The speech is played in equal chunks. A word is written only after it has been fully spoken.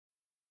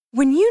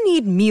When you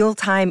need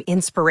mealtime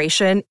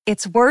inspiration,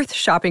 it's worth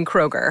shopping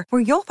Kroger,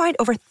 where you'll find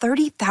over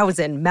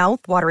 30,000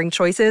 mouth-watering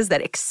choices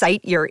that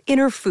excite your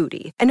inner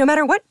foodie. And no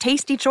matter what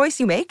tasty choice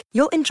you make,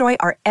 you'll enjoy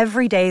our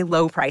everyday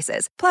low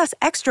prices, plus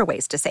extra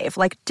ways to save,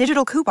 like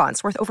digital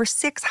coupons worth over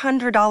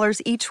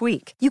 $600 each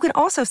week. You can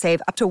also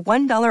save up to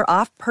 $1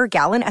 off per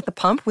gallon at the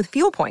pump with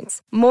fuel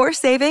points. More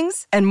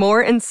savings and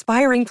more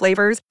inspiring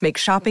flavors make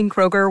shopping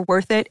Kroger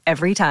worth it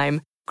every time.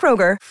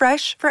 Kroger,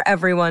 fresh for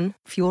everyone.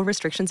 Fuel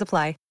restrictions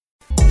apply.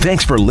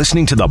 Thanks for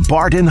listening to the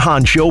Bart and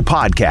Hahn Show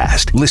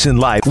podcast. Listen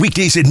live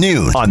weekdays at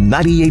noon on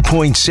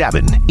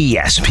 98.7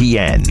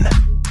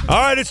 ESPN.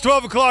 All right, it's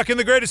 12 o'clock in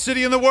the greatest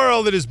city in the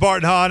world. It is Bart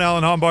and Hahn,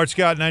 Alan Hahn, Bart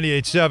Scott,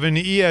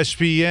 98.7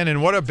 ESPN.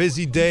 And what a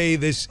busy day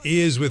this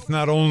is with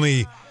not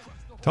only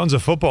tons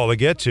of football to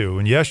get to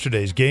and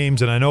yesterday's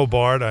games. And I know,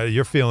 Bart,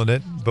 you're feeling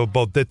it.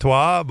 Both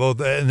Detroit,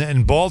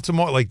 and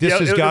Baltimore. Like, this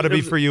has got to be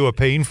for you a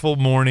painful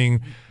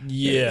morning.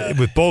 Yeah,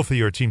 with both of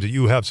your teams that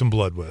you have some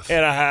blood with.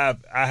 And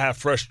I have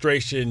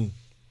frustration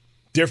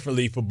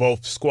differently for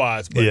both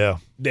squads, but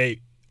they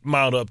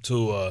mount up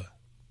to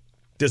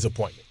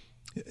disappointment,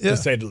 to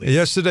say the least.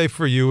 Yesterday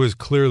for you was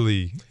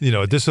clearly,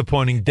 a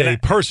disappointing day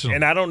personally.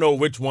 And I don't know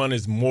which one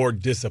is more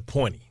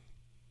disappointing,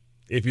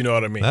 if you know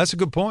what I mean. That's a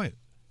good point.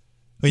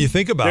 When you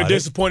think about They're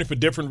disappointed for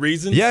different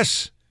reasons.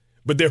 Yes.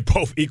 But they're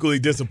both equally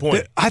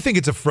disappointed. I think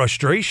it's a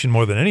frustration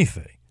more than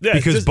anything. Yeah,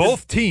 because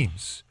both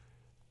teams.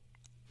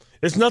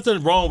 There's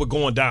nothing wrong with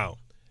going down.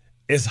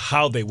 It's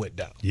how they went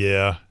down.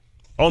 Yeah.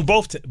 On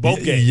both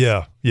games.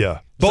 Yeah.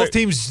 Both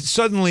teams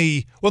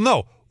suddenly – well,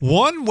 no.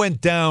 One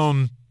went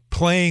down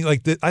playing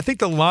 – I think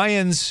the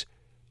Lions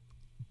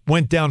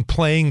went down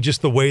playing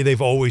just the way they've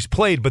always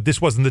played, but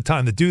this wasn't the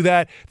time to do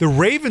that. The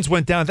Ravens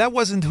went down. That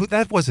wasn't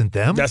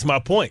them. That's my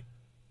point.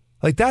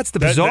 Like, that's the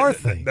bizarre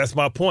thing. That's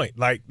my point.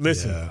 Like,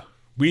 listen,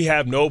 we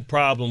have no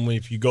problem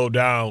if you go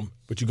down,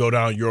 but you go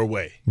down your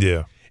way.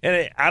 Yeah.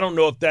 And I don't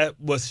know if that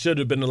should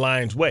have been the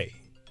Lions' way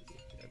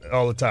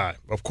all the time.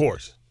 Of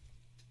course.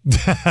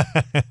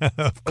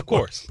 Of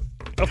course.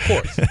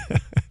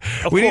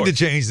 We need to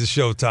change the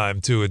show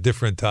time to a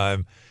different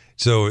time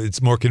so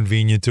it's more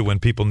convenient to when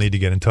people need to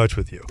get in touch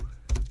with you.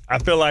 I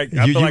feel like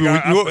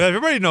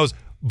everybody knows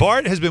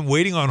Bart has been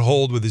waiting on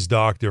hold with his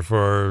doctor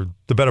for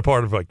the better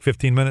part of like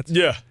 15 minutes.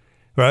 Yeah.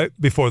 Right?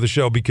 Before the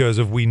show because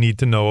of we need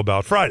to know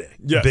about Friday.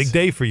 Yes. Big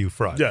day for you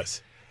Friday.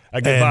 Yes. I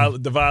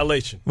get the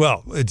violation.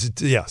 Well, it's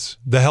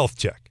the health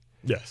check.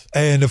 Yes.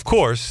 And, of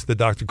course, the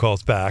doctor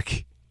calls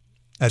back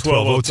at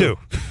 12:02.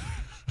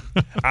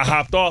 I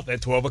hopped off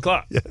at 12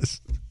 o'clock. Yes.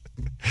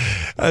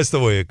 That's the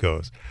way it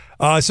goes.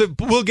 So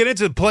we'll get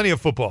into plenty of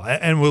football,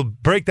 and we'll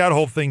break that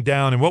whole thing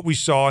down and what we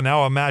saw.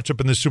 Now a matchup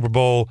in the Super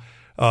Bowl,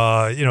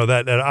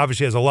 that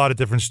obviously has a lot of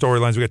different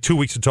storylines. We got 2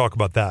 weeks to talk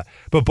about that.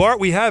 But, Bart,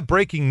 we have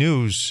breaking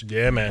news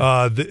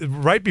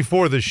right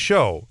before the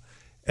show.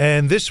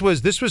 And this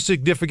was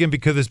significant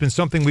because it's been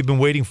something we've been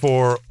waiting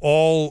for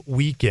all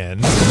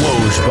weekend.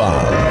 Woj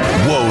bomb.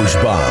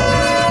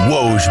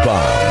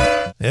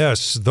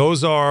 Yes,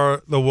 those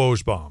are the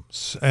Woj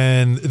bombs.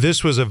 And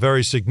this was a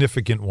very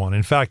significant one.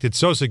 In fact, it's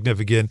so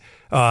significant,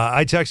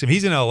 I text him.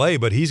 He's in L.A.,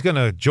 but he's going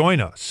to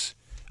join us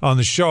on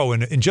the show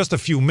in just a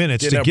few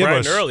minutes to give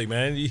us early,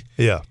 man.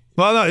 Yeah.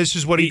 Well, no, this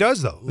is what he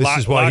does, though. This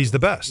is why he's the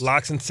best.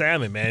 Locks and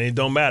salmon, man. It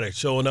don't matter.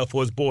 Showing up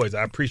for his boys.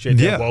 I appreciate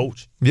that,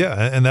 Woj. Yeah,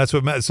 and that's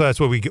what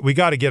we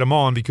got to get him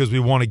on because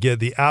we want to get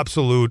the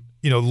absolute,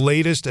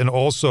 latest and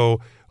also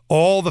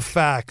all the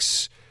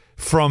facts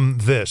from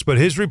this. But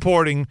his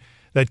reporting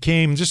that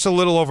came just a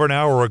little over an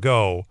hour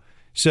ago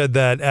said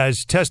that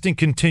as testing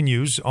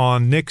continues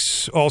on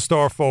Knicks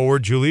All-Star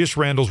forward Julius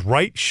Randle's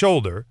right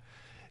shoulder,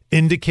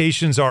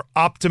 indications are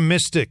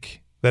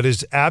optimistic that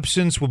his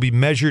absence will be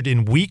measured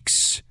in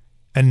weeks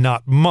and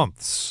not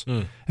months.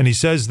 And he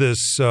says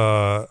this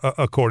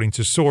according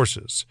to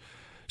sources.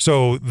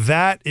 So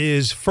that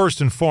is first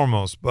and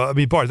foremost,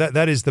 Bart,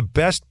 that is the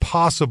best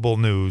possible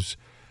news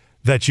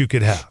that you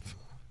could have.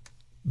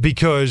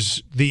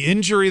 Because the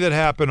injury that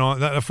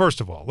happened first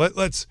of all,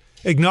 let's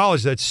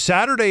acknowledge that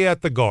Saturday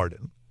at the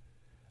Garden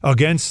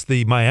against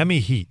the Miami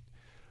Heat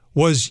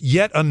was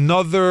yet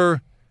another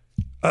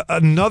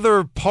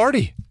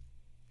party.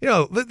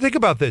 Think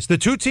about this. The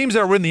two teams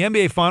that were in the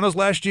NBA Finals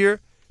last year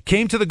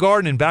came to the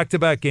Garden in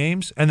back-to-back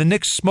games, and the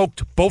Knicks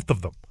smoked both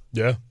of them.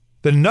 Yeah.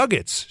 The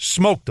Nuggets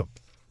smoked them.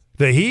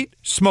 The Heat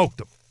smoked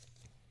them.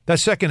 That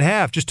second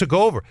half just took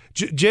over.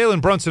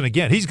 Jalen Brunson,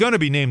 again, he's going to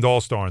be named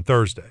All-Star on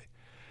Thursday.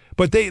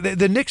 But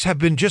the Knicks have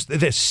been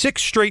there's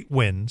 6 straight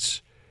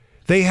wins.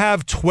 They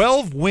have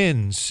 12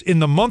 wins in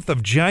the month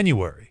of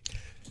January.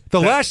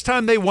 The last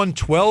time they won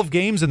 12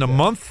 games in a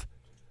month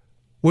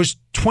was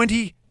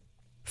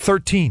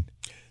 2013.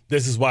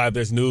 This is why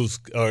this news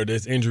or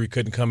this injury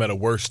couldn't come at a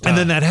worse time. And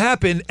then that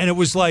happened, and it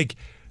was like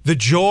the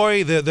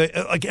joy,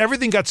 like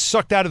everything got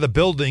sucked out of the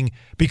building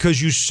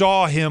because you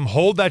saw him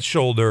hold that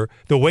shoulder,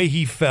 the way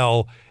he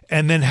fell,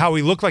 and then how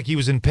he looked like he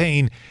was in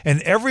pain.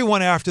 And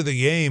everyone after the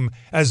game,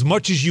 as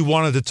much as you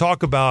wanted to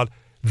talk about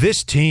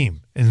this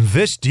team and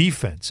this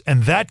defense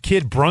and that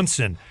kid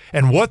Brunson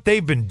and what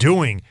they've been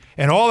doing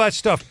and all that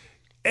stuff.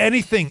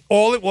 Anything,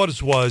 all it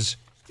was,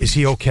 is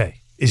he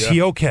okay? Is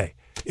he okay?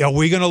 Are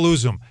we going to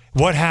lose him?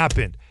 What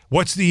happened?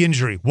 What's the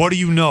injury? What do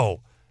you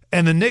know?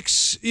 And the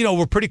Knicks,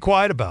 were pretty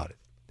quiet about it.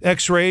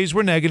 X-rays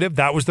were negative.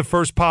 That was the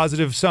first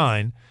positive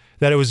sign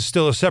that it was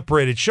still a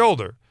separated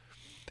shoulder.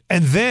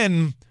 And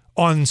then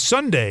on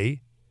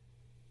Sunday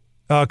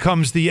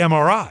comes the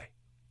MRI.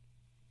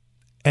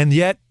 And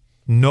yet,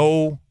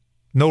 no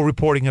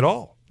reporting at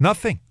all.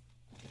 Nothing.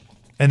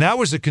 And that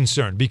was a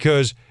concern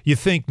because you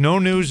think no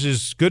news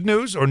is good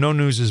news or no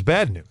news is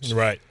bad news.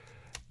 Right.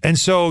 And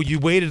so you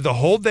waited the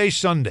whole day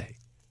Sunday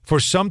for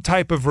some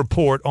type of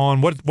report on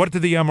what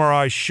did the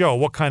MRI show?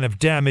 What kind of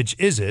damage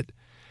is it?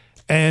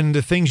 And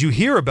the things you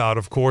hear about,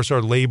 of course,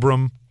 are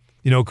labrum.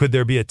 Could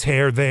there be a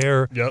tear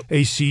there? Yep.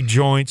 AC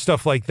joint,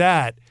 stuff like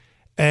that.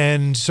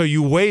 And so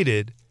you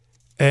waited.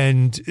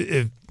 And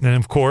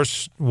of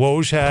course,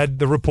 Woj had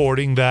the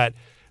reporting that,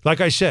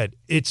 like I said,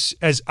 it's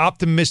as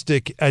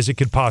optimistic as it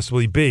could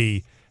possibly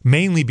be,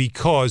 mainly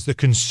because the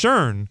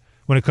concern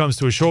when it comes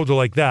to a shoulder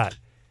like that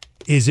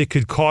is it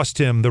could cost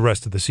him the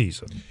rest of the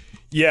season.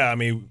 Yeah, I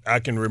mean, I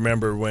can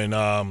remember when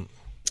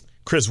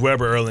Chris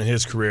Webber early in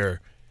his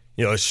career,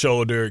 his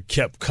shoulder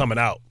kept coming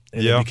out,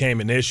 and it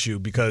became an issue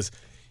because,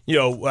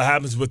 what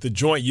happens with the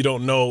joint, you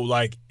don't know,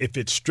 like, if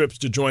it strips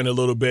the joint a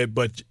little bit,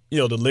 but,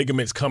 the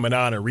ligaments coming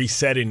out and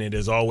resetting it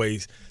is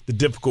always the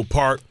difficult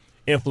part.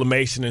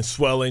 Inflammation and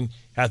swelling,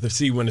 have to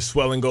see when the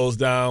swelling goes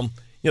down.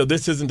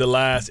 This isn't the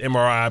last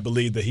MRI I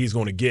believe that he's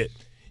going to get.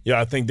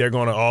 I think they're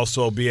going to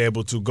also be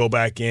able to go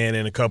back in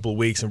a couple of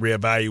weeks and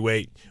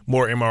reevaluate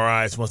more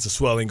MRIs once the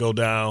swelling go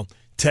down.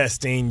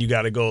 Testing, you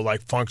got to go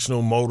like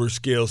functional motor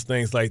skills,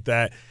 things like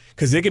that,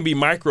 because there can be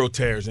micro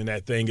tears in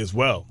that thing as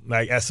well.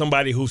 Like, as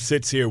somebody who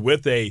sits here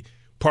with a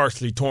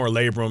partially torn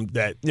labrum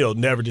that,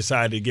 never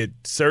decided to get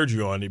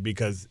surgery on it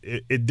because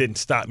it didn't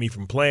stop me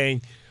from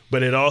playing,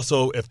 but it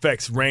also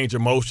affects range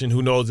of motion.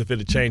 Who knows if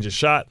it'll change a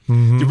shot?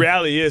 Mm-hmm. The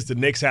reality is the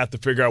Knicks have to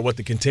figure out what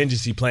the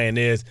contingency plan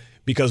is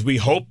because we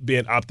hope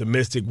being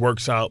optimistic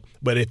works out.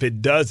 But if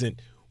it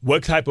doesn't,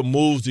 what type of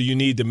moves do you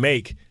need to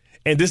make?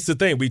 And this is the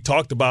thing. We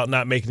talked about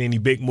not making any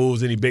big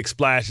moves, any big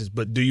splashes,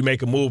 but do you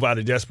make a move out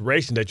of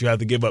desperation that you have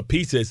to give up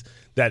pieces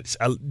that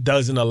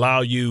doesn't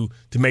allow you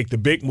to make the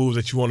big moves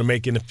that you want to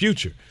make in the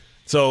future?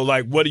 So,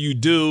 like, what do you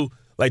do?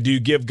 Like, do you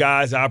give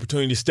guys the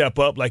opportunity to step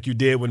up like you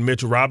did when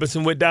Mitchell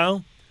Robinson went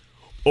down?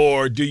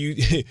 Or do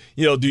you,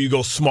 do you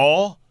go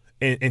small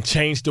and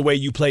change the way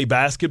you play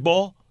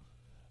basketball?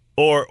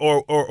 Or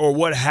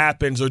what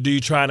happens? Or do you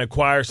try and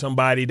acquire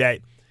somebody that,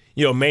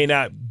 may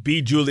not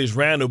be Julius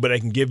Randle, but they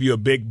can give you a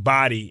big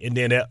body, and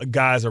then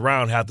guys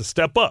around have to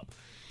step up.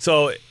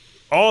 So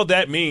all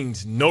that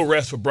means no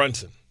rest for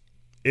Brunson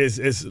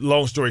is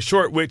long story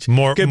short, which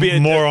could be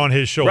more on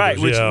his shoulders.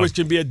 Right, which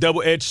can be a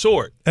double-edged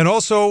sword. And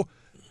also,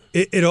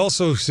 it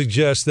also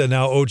suggests that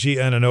now OG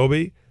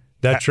Anunoby,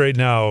 that trade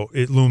now,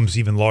 it looms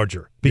even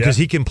larger because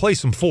he can play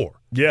some four.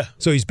 Yeah.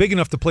 So he's big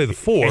enough to play the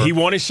four. And he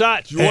wanted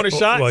shots. You wanted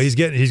shots? Well, he's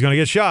going to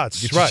get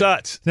shots. Get your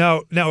shots.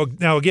 Now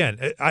again,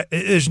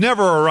 there's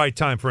never a right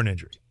time for an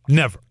injury.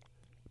 Never.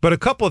 But a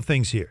couple of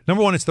things here.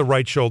 Number one, it's the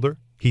right shoulder.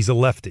 He's a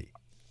lefty.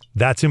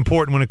 That's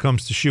important when it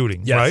comes to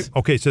shooting, right?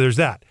 Okay, so there's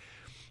that.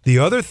 The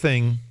other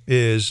thing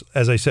is,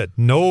 as I said,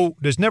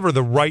 there's never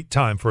the right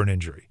time for an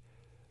injury.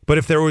 But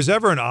if there was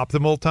ever an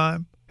optimal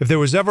time, if there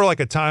was ever like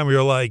a time where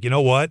you're like, you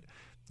know what,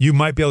 you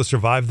might be able to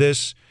survive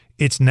this,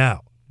 it's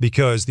now.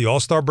 Because the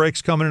All-Star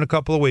break's coming in a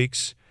couple of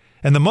weeks.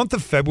 And the month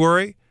of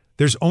February,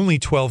 there's only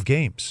 12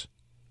 games.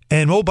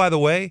 And, oh, by the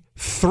way,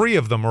 3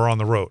 of them are on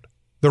the road.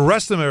 The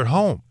rest of them are at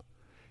home.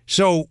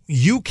 So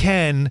you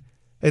can,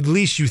 at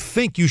least you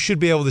think you should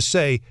be able to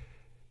say,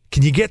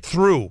 can you get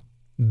through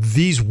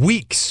these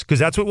weeks? Because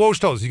that's what Woj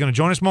told us. He's going to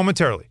join us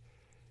momentarily.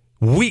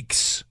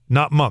 Weeks,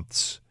 not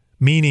months.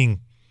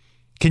 Meaning,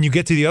 can you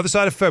get to the other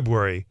side of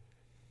February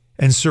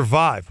and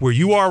survive where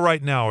you are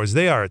right now, as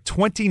they are at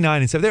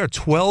 29-7. They are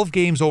 12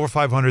 games over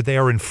 500. They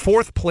are in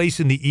 4th place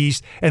in the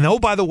East. And, oh,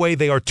 by the way,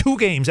 they are 2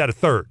 games out of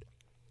 3rd.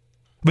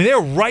 I mean,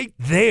 they're right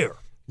there.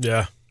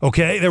 Yeah.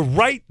 Okay? They're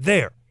right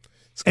there.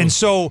 And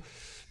so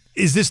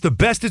is this the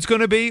best it's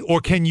going to be, or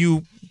can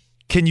you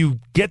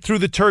get through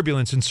the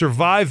turbulence and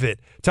survive it?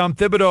 Tom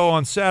Thibodeau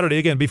on Saturday,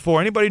 again,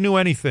 before anybody knew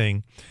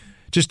anything,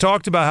 just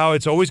talked about how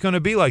it's always going to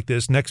be like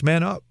this, next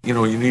man up.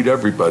 You need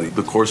everybody.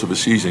 The course of a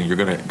season,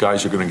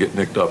 guys are going to get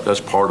nicked up.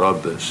 That's part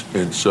of this.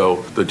 And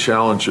so the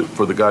challenge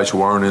for the guys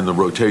who aren't in the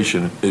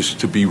rotation is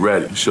to be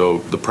ready. So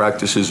the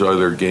practices are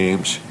their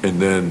games,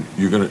 and then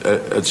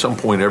at some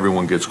point,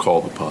 everyone gets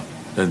called upon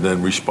and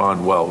then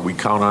respond well. We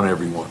count on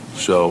everyone.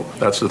 So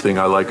that's the thing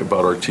I like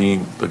about our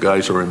team. The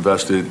guys are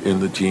invested in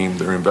the team.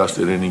 They're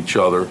invested in each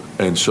other.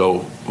 And so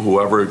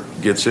whoever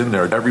gets in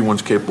there,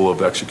 everyone's capable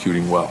of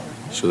executing well.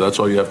 So that's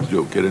all you have to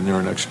do, get in there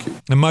and execute.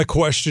 And my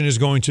question is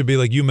going to be,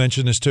 like you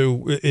mentioned this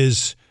too,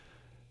 is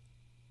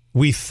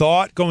we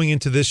thought going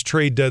into this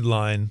trade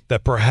deadline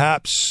that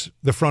perhaps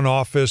the front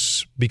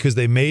office, because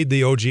they made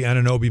the OG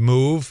Anunoby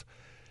move,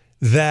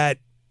 that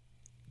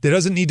there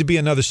doesn't need to be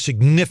another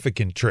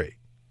significant trade.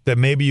 that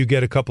maybe you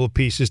get a couple of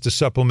pieces to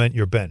supplement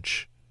your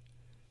bench.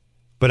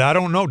 But I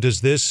don't know.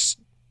 Does this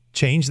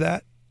change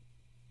that?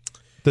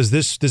 Does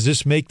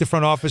this make the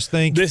front office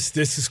think this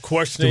is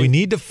questioning? Do we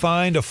need to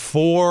find a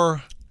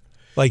 4,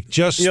 like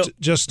just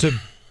to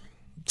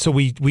so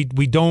we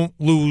don't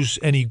lose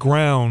any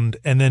ground,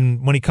 and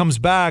then when he comes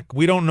back,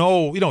 we don't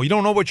know. You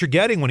don't know what you're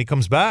getting when he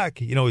comes back.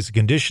 His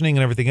conditioning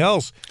and everything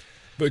else.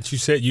 But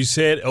you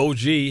said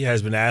OG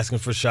has been asking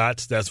for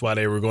shots. That's why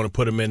they were going to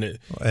put him in it.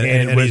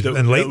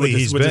 And lately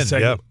he's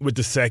been with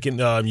the second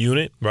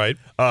unit, right?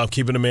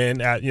 Keeping him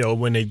in at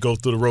when they go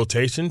through the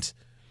rotations.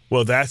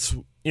 Well, that's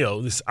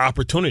this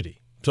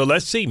opportunity. So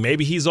let's see.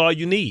 Maybe he's all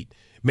you need.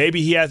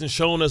 Maybe he hasn't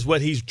shown us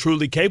what he's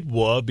truly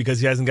capable of because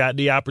he hasn't got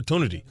the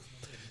opportunity.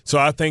 So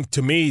I think,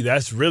 to me,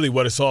 that's really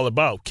what it's all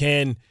about.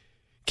 Can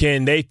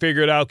they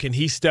figure it out? Can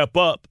he step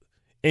up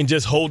and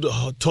just hold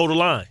the total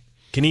line?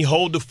 Can he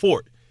hold the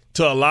fort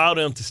to allow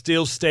them to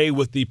still stay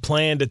with the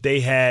plan that they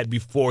had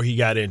before he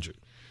got injured?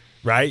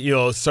 Right?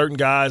 Certain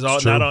guys,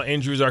 not all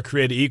injuries are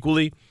created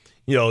equally.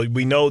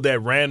 We know that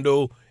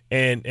Randall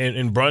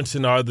and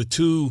Brunson are the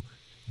two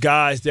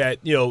guys that,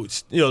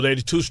 they're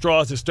the two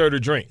straws that stir the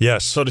drink,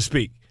 yes, so to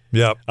speak.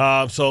 Yep.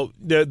 So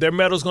their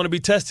metal's going to be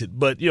tested.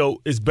 But,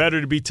 it's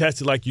better to be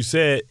tested, like you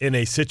said, in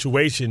a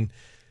situation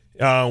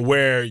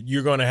where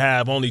you're going to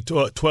have only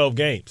 12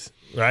 games,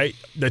 right?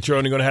 That you're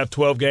only going to have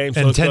 12 games.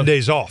 And 10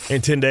 days off.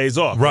 And 10 days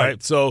off,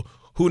 right? So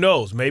who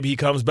knows? Maybe he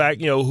comes back.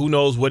 Who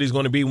knows what he's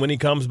going to be when he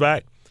comes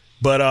back.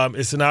 But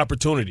it's an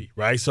opportunity,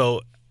 right?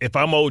 So if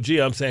I'm OG,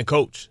 I'm saying,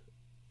 Coach,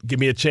 give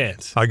me a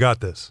chance. I got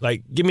this.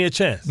 Like, give me a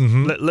chance.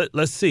 Mm-hmm.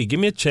 Let's see. Give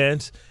me a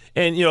chance.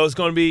 And, it's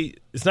not going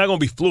to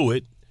be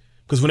fluid.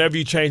 Because whenever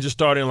you change the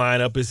starting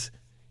lineup,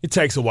 it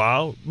takes a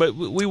while. But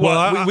we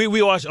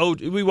watched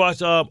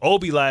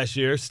Obi last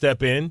year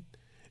step in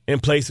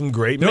and play some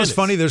great minutes. It's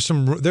funny.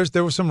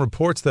 There were some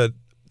reports that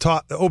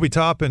Obi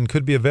Toppin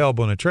could be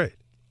available in a trade.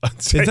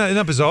 Isn't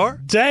that bizarre?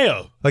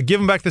 Damn. Like,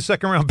 give him back the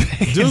second-round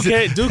pick. Duke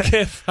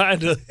can't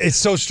find a... It's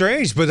so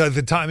strange, but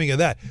the timing of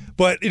that.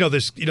 But,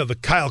 the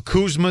Kyle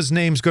Kuzma's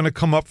name's going to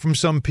come up from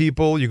some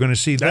people. You're going to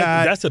see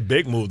that. That's a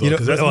big move, though,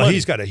 because that's money.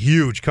 He's got a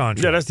huge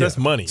contract. Yeah, that's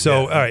money.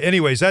 So, all right,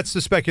 anyways, that's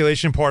the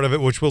speculation part of it,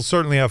 which we'll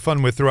certainly have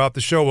fun with throughout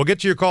the show. We'll get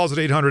to your calls at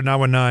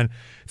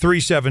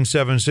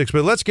 800-919-3776.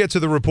 But let's get to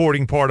the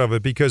reporting part of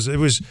it, because it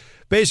was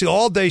basically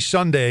all day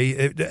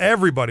Sunday.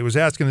 Everybody was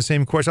asking the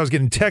same question. I was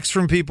getting texts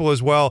from people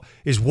as well,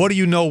 what do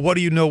you know? What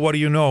do you know? What do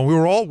you know? And we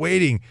were all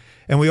waiting,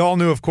 and we all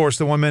knew, of course,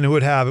 the one man who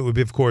would have it would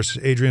be, of course,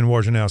 Adrian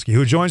Wojnarowski,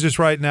 who joins us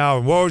right now.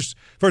 Woj,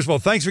 first of all,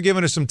 thanks for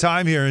giving us some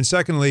time here, and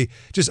secondly,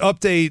 just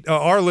update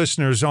our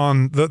listeners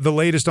on the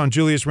latest on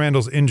Julius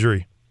Randle's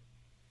injury.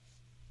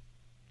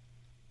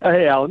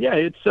 Hey, Alan.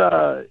 Yeah,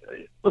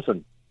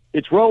 listen,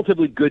 it's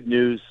relatively good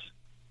news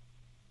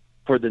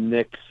for the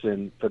Knicks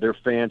and for their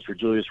fans, for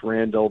Julius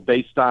Randle,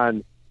 based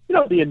on,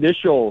 the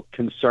initial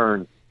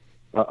concern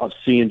of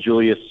seeing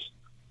Julius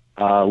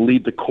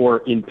leave the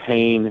court in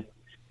pain.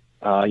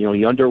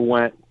 He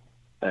underwent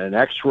an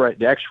X-ray,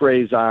 the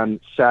X-rays on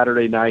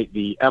Saturday night,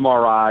 the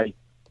MRI,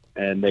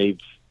 and they've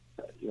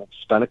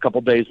spent a couple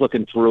days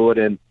looking through it.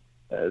 And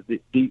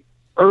the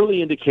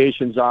early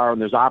indications are, and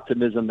there's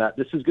optimism, that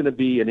this is going to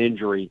be an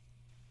injury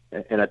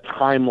and a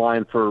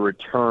timeline for a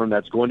return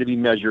that's going to be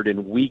measured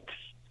in weeks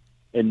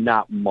and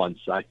not months.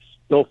 I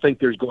still think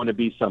there's going to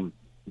be some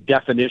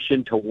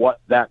definition to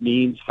what that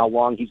means, how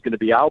long he's going to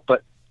be out,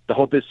 but the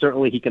hope is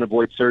certainly he can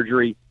avoid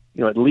surgery,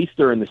 at least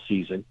during the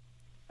season.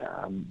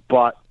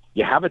 But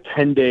you have a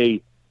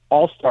 10-day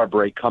All-Star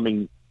break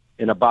coming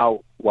in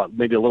about,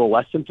 maybe a little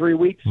less than 3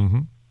 weeks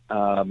in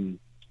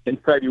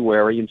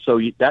February. And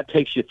so that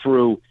takes you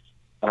through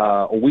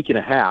a week and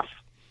a half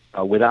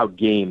without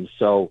games.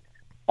 So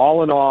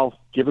all in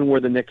all, given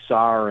where the Knicks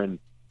are, and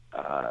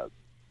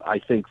I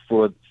think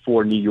for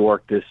New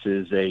York, this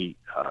is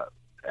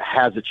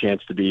has a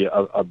chance to be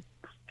a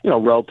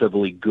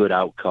relatively good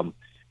outcome.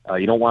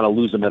 You don't want to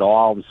lose him at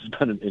all. This has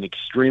been an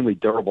extremely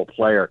durable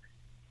player.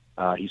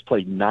 He's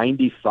played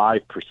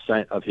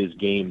 95% of his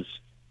games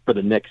for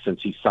the Knicks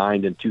since he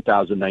signed in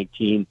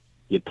 2019.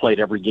 He had played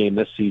every game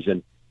this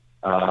season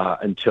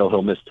until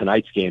he'll miss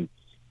tonight's game.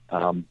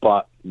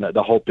 But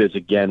the hope is,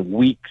 again,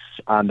 weeks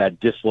on that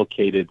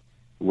dislocated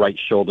right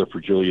shoulder for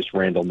Julius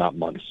Randle, not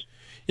months.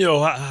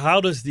 How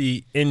does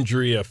the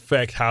injury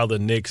affect how the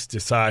Knicks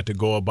decide to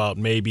go about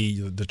maybe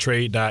the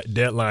trade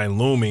deadline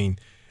looming?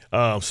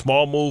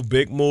 Small move,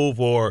 big move,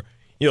 or,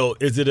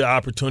 is it an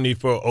opportunity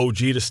for OG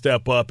to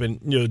step up?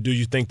 And, do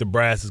you think the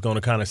brass is going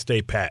to kind of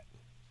stay pat?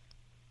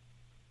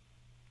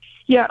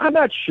 Yeah, I'm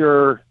not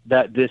sure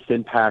that this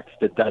impacts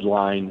the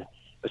deadline,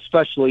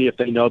 especially if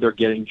they know they're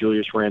getting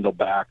Julius Randle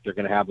back. They're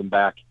going to have him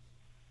back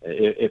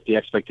if the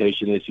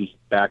expectation is he's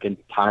back in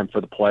time for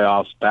the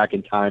playoffs, back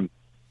in time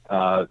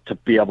to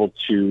be able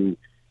to,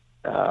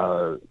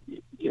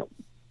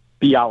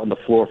 be out on the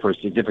floor for a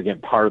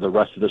significant part of the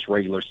rest of this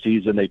regular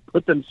season. They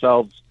put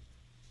themselves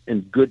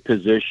in good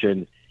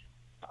position.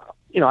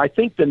 I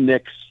think the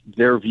Knicks,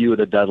 their view of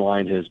the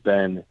deadline has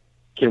been,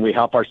 can we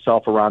help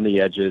ourselves around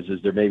the edges?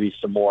 Is there maybe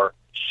some more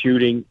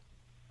shooting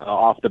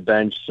off the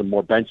bench, some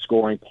more bench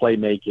scoring,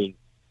 playmaking.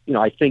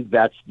 I think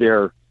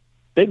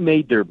they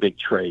made their big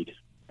trade,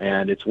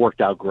 and it's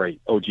worked out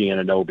great. OG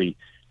Anunoby,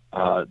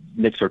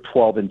 Knicks are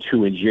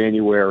 12-2 in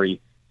January.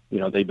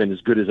 They've been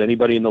as good as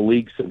anybody in the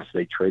league since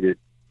they traded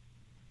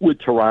with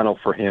Toronto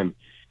for him.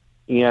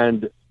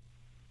 And,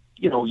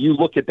 you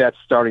look at that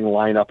starting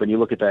lineup and you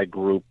look at that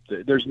group,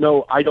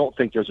 I don't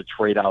think there's a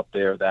trade out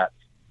there that,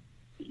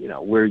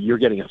 where you're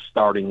getting a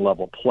starting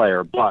level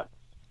player, but,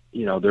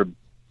 they're,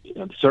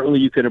 certainly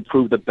you can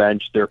improve the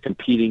bench. They're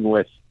competing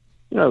with,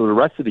 the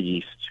rest of the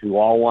East who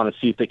all want to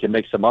see if they can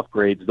make some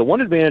upgrades. The one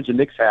advantage the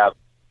Knicks have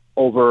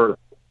over,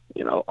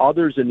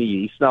 others in the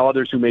East, now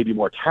others who may be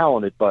more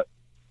talented, but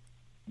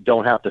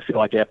don't have to feel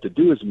like they have to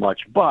do as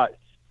much. But,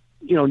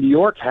 New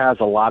York has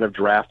a lot of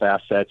draft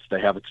assets. They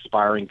have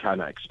expiring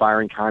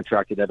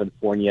contract at Evan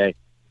Fournier.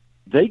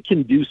 They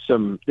can use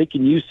some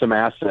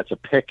assets, a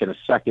pick and a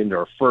second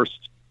or a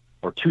first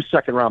or 2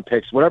 second-round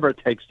picks, whatever it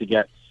takes to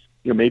get,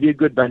 maybe a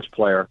good bench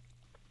player,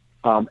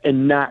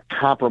 and not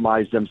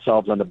compromise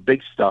themselves on the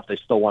big stuff they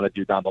still want to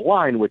do down the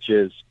line, which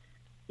is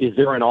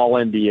there an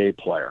all-NBA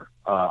player,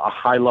 a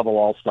high-level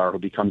all-star who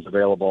becomes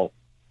available?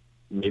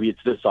 Maybe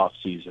it's this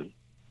offseason.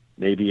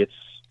 Maybe it's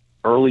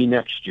early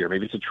next year.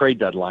 Maybe it's a trade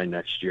deadline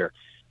next year.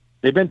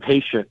 They've been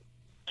patient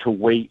to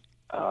wait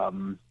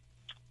and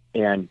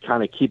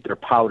kind of keep their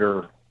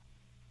powder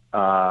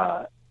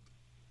dry,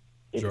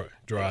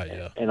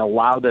 yeah, and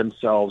allow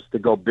themselves to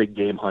go big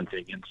game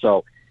hunting. And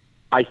so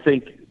I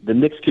think the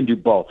Knicks can do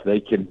both. They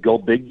can go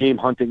big game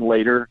hunting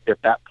later if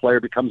that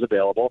player becomes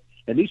available.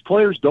 And these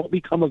players don't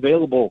become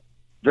available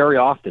very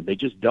often. They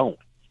just don't.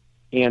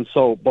 And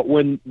so, but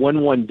when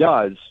one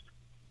does,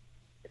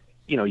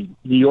 New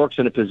York's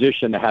in a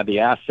position to have the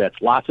assets,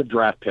 lots of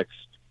draft picks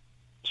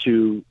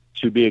to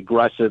be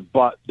aggressive,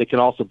 but they can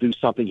also do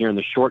something here in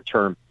the short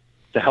term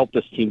to help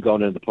this team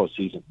going into the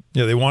postseason.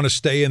 Yeah, they want to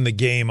stay in the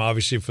game,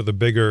 obviously, for the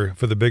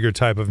bigger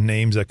type of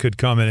names that could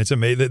come. And it's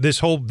amazing.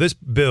 This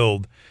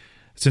build,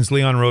 since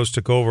Leon Rose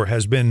took over,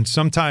 has been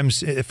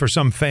sometimes, for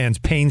some fans,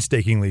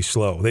 painstakingly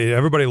slow.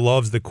 Everybody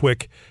loves the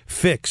quick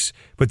fix,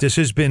 but this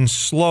has been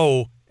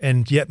slow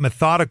and yet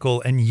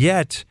methodical, and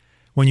yet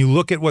when you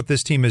look at what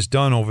this team has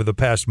done over the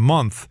past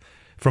month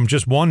from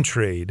just one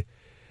trade,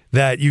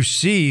 that you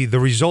see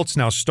the results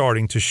now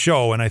starting to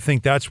show, and I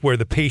think that's where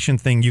the patient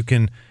thing, you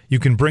can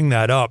bring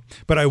that up.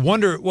 But I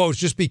wonder, it's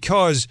just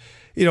because,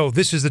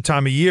 this is the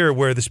time of year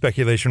where the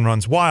speculation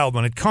runs wild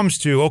when it comes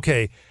to,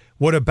 okay,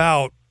 what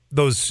about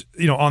those,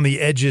 on the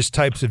edges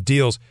types of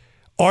deals?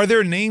 Are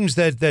there names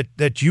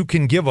that you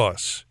can give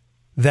us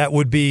that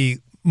would be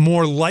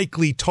more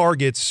likely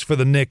targets for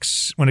the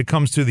Knicks when it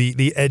comes to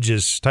the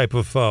edges type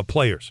of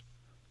players?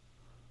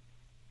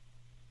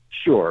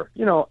 Sure.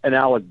 And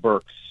Alec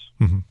Burks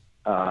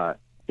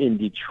in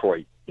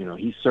Detroit,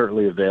 he's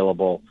certainly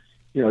available.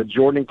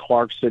 Jordan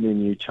Clarkson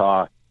in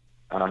Utah.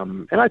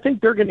 And I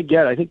think they're going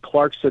to I think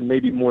Clarkson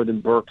maybe more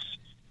than Burks.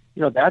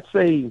 That's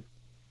it'll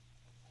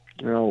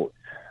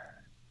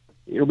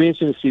be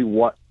interesting to see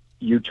what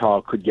Utah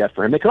could get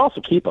for him. They could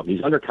also keep him.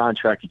 He's under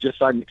contract. He just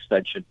signed an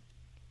extension.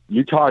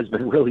 Utah has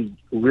been really,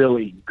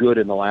 really good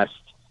in the last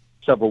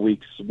several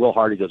weeks. Will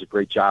Hardy does a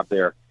great job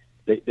there.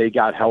 They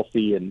got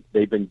healthy, and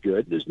they've been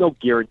good. There's no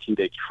guarantee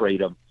they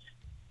trade him.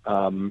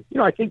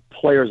 I think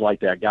players like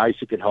that, guys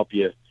who can help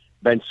you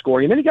bench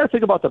scoring. And then you got to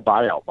think about the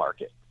buyout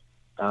market.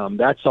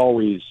 That's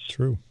always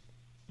true.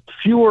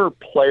 Fewer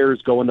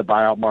players go in the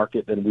buyout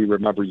market than we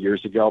remember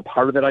years ago.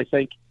 Part of it, I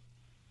think,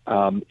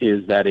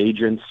 is that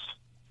agents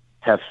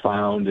have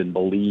found and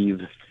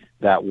believe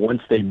that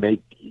once they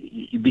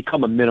you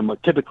become a minimum,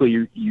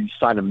 typically you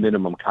sign a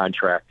minimum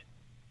contract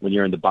when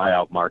you're in the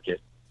buyout market.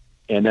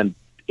 And then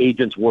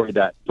agents worry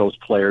that those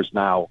players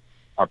now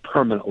are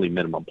permanently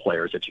minimum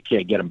players, that you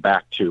can't get them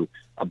back to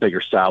a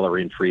bigger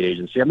salary in free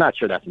agency. I'm not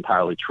sure that's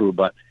entirely true,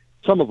 but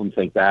some of them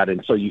think that.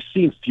 And so you've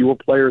seen fewer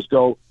players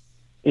go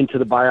into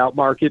the buyout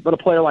market. But a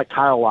player like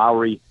Kyle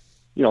Lowry,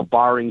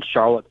 barring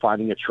Charlotte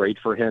finding a trade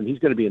for him, he's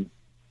going to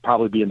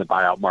probably be in the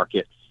buyout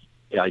market.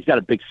 Yeah, he's got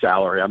a big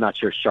salary. I'm not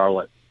sure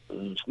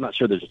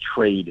there's a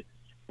trade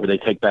where they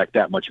take back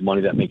that much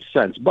money that makes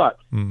sense. But,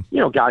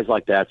 guys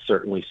like that,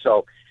 certainly.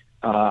 So,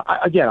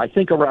 I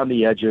think around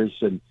the edges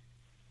and,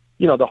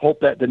 the hope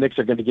that the Knicks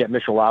are going to get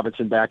Mitchell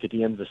Robinson back at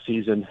the end of the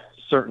season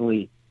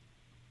certainly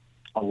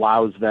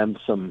allows them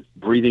some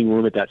breathing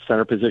room at that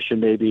center position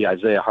maybe.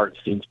 Isaiah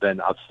Hartenstein's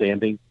been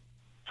outstanding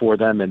for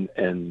them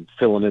and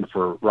filling in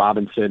for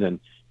Robinson. And,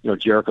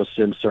 Jericho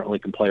Sims certainly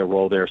can play a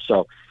role there.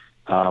 So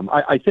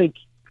I think,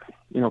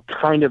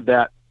 kind of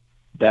that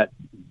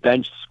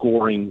bench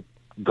scoring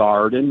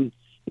guard. And,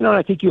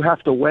 I think you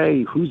have to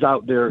weigh who's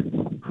out there,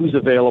 who's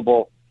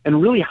available,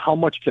 and really how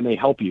much can they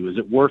help you? Is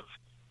it worth,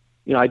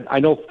 I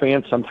know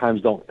fans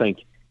sometimes don't think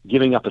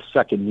giving up a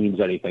second means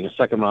anything, a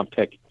second-round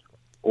pick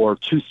or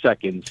 2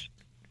 seconds.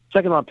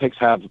 Second-round picks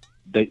have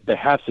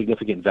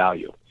significant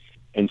value.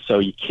 And so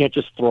you can't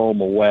just throw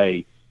them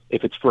away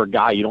if it's for a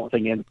guy you don't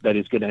think that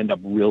is going to end up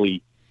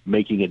really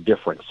making a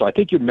difference. So I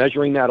think you're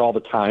measuring that all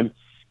the time.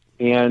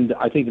 And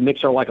I think the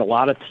Knicks are like a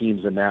lot of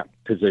teams in that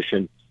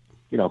position,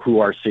 who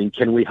are saying,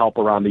 can we help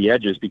around the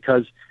edges?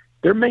 Because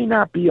there may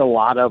not be a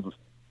lot of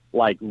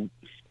like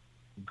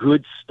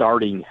good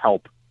starting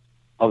help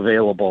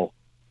available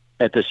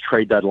at this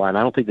trade deadline.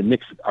 I don't think the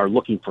Knicks are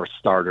looking for a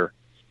starter.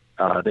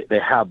 They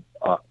have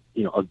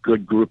a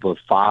good group of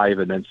 5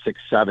 and then 6,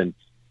 7.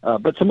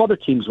 But some other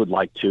teams would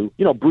like to.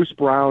 Bruce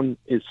Brown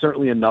is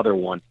certainly another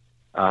one,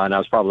 and that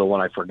was probably the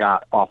one I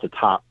forgot off the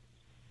top.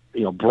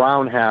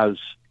 Brown has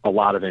a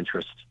lot of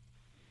interest,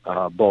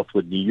 both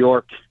with New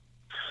York,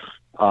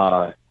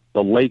 the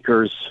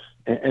Lakers,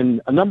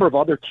 and a number of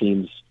other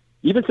teams,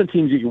 even some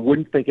teams that you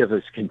wouldn't think of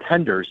as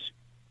contenders,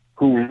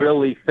 who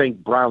really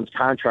think Brown's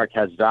contract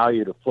has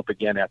value to flip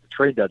again at the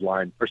trade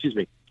deadline,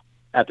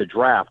 at the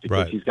draft,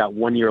 because he's got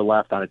 1 year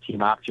left on a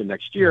team option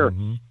next year.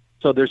 Mm-hmm.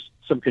 So there's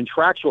some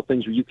contractual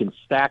things where you can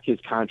stack his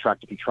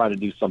contract if you try to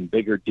do some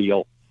bigger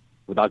deal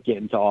without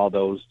getting to all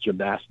those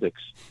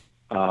gymnastics.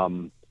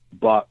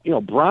 But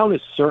Brown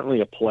is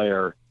certainly a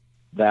player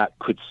that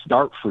could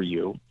start for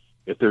you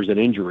if there's an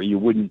injury. You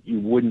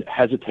wouldn't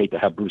hesitate to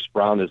have Bruce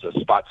Brown as a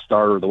spot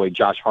starter the way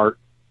Josh Hart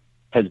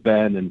has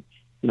been. And,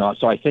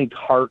 so I think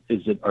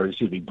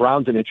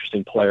Brown's an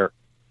interesting player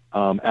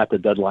at the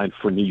deadline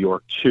for New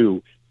York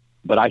too.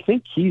 But I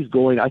think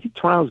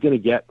Toronto's going to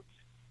get,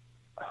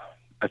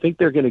 I think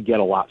they're going to get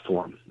a lot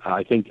for him.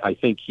 I think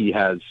he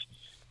has,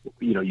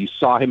 you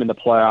saw him in the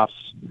playoffs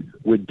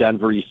with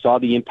Denver. You saw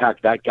the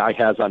impact that guy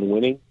has on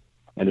winning.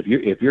 And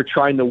if you're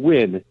trying to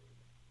win,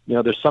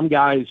 there's some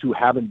guys who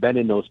haven't been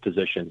in those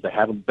positions. They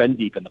haven't been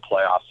deep in the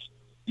playoffs.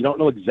 You don't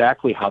know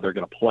exactly how they're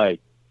going to play.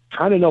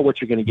 Kind of know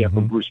what you're going to get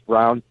from Bruce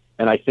Brown,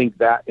 and I think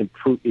that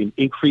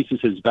increases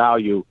his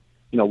value.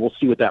 We'll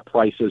see what that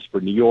price is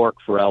for New York,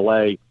 for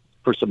LA,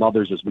 for some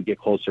others as we get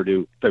closer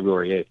to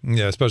February 8th.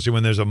 Yeah, especially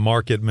when there's a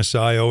market.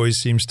 Masai always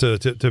seems to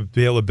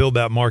be able to build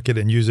that market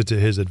and use it to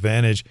his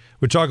advantage.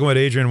 We're talking about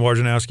Adrian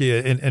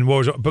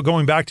Wojnarowski, but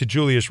going back to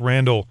Julius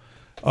Randle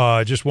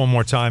just one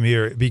more time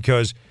here,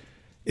 because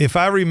if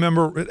I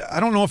remember, I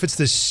don't know if it's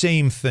the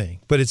same thing,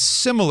 but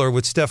it's similar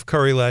with Steph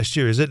Curry last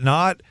year. Is it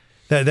not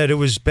that it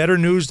was better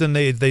news than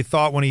they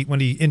thought when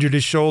he injured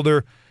his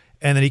shoulder,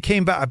 and then he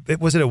came back?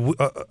 Was it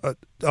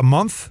a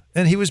month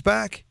and he was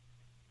back?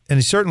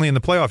 And certainly in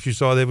the playoffs, you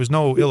saw there was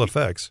no ill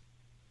effects.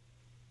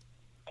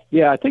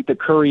 Yeah, I think the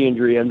Curry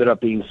injury ended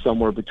up being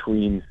somewhere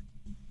between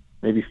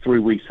maybe 3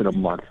 weeks and a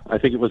month. I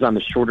think it was on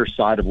the shorter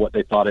side of what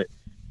they thought it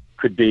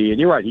could be. And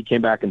you're right, he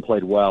came back and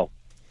played well.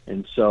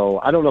 And so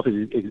I don't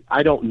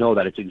know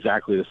that it's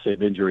exactly the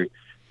same injury,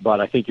 but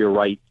I think you're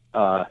right.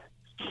 On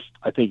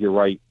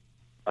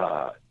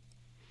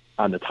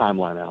the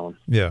timeline, Alan.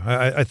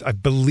 Yeah, I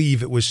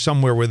believe it was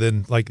somewhere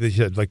within, like they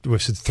said, like we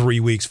said, 3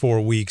 weeks, 4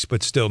 weeks,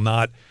 but still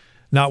not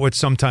what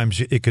sometimes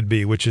it could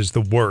be, which is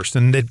the worst.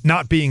 And it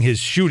not being his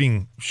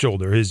shooting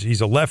shoulder,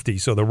 he's a lefty,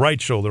 so the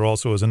right shoulder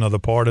also is another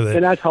part of it.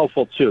 And that's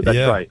helpful too.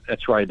 That's right.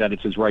 That's right. That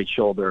it's his right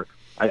shoulder.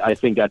 I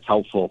think that's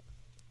helpful.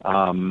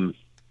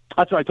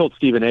 That's what I told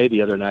Stephen A.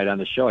 the other night on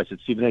the show. I said,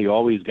 Stephen A., you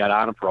always got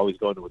on him for always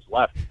going to his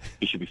left.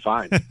 He should be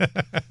fine.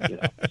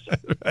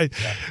 Right.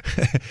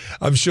 Yeah.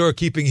 I'm sure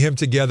keeping him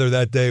together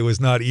that day was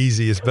not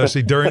easy,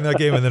 especially during that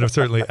game and then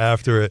certainly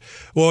after it.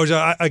 Well,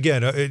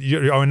 again,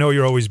 I know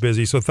you're always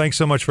busy, so thanks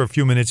so much for a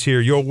few minutes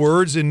here. Your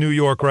words in New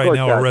York right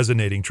now are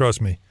resonating.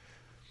 Trust me.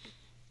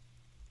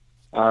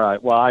 All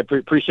right. Well, I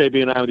appreciate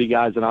being on with you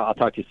guys, and I'll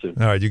talk to you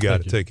soon. All right. You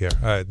got it. Take care.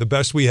 All right. The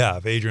best we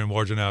have, Adrian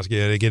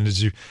Wojnarowski. And again,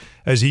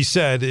 as he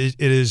said, it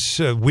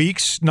is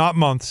weeks, not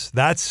months.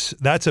 That's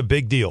a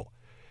big deal.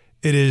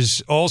 It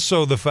is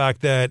also the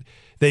fact that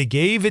they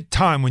gave it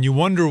time. When you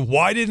wonder,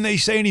 why didn't they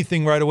say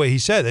anything right away? He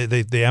said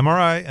the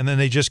MRI, and then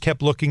they just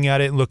kept looking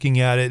at it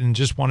and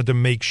just wanted to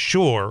make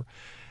sure,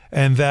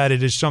 and that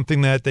it is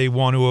something that they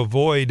want to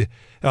avoid.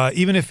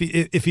 Even if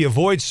he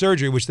avoids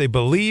surgery, which they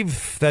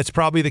believe that's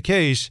probably the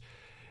case,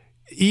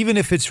 even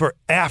if it's for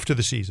after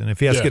the season,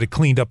 if he has to get it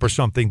cleaned up or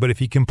something, but if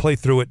he can play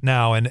through it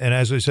now. And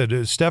as I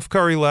said, Steph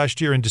Curry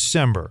last year in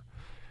December,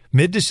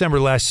 mid-December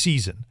last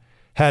season,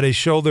 had a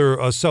shoulder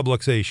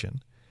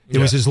subluxation. It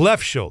was his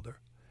left shoulder.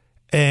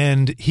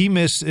 And he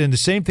missed, and the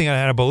same thing,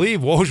 I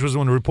believe Woj was the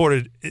one who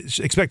reported,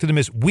 expected to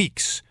miss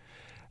weeks.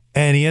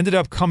 And he ended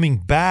up coming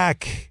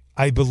back,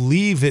 I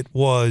believe it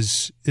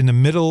was in the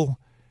middle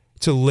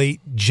to late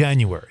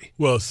January.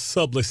 Well,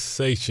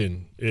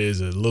 subluxation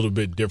is a little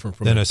bit different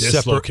from a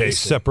dislocation.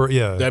 Separate,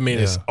 yeah. That means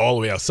it's all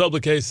the way out.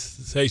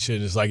 Subluxation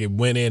is like it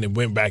went in and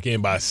went back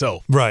in by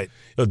itself. Right.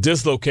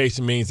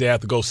 Dislocation means they have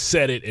to go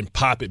set it and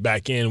pop it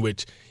back in,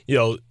 which,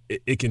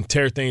 it can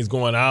tear things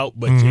going out,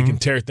 but it can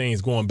tear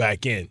things going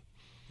back in,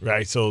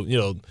 right? So,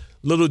 a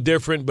little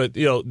different, but,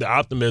 the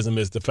optimism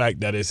is the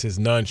fact that it's his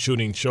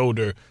non-shooting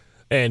shoulder,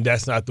 and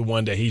that's not the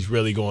one that he's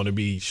really going to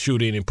be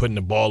shooting and putting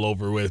the ball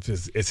over with.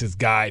 It's his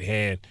guide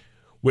hand,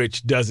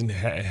 which doesn't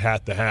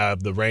have to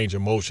have the range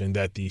of motion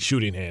that the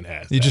shooting hand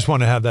has. You just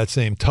want to have that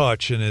same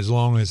touch, and as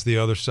long as the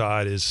other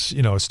side is,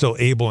 still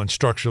able and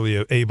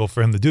structurally able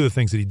for him to do the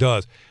things that he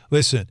does.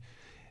 Listen,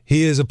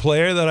 He is a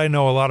player that I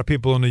know a lot of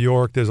people in New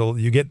York,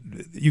 you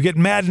get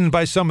maddened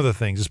by some of the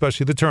things,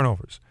 especially the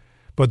turnovers.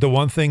 But the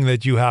one thing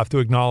that you have to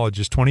acknowledge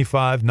is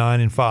 25, 9,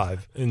 and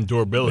 5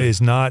 endurability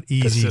is not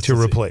easy to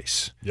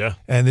replace. Yeah.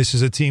 And this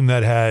is a team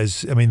that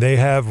they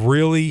have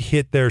really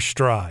hit their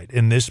stride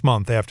in this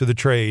month after the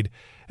trade.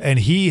 And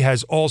he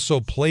has also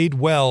played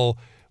well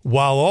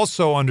while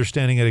also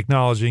understanding and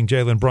acknowledging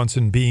Jalen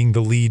Brunson being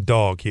the lead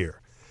dog here.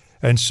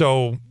 And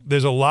so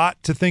there's a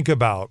lot to think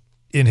about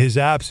in his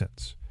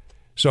absence.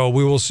 So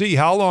we will see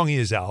how long he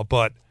is out.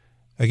 But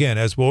again,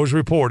 as Woj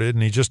reported,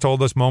 and he just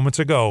told us moments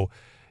ago,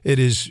 it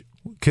is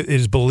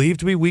believed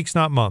to be weeks,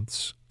 not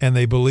months, and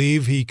they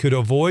believe he could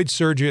avoid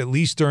surgery at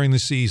least during the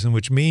season,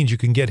 which means you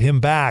can get him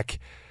back,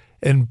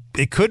 and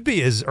it could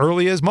be as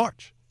early as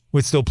March,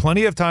 with still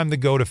plenty of time to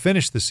go to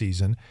finish the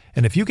season.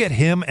 And if you get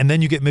him, and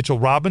then you get Mitchell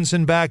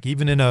Robinson back,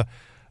 even in a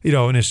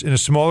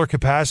smaller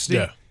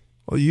capacity,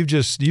 well, you've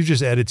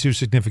just added two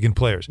significant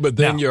players. But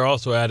then you're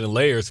also adding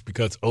layers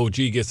because OG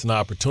gets an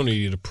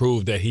opportunity to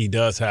prove that he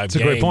does have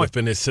game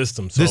within his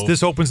system. So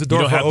this opens the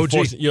door for OG.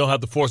 You don't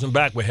have to force him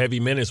back with heavy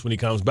minutes when he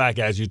comes back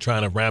as you're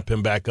trying to ramp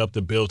him back up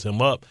to build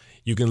him up.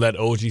 You can let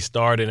OG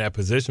start in that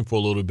position for a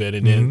little bit,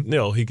 and then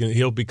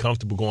he'll be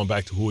comfortable going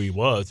back to who he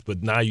was.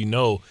 But now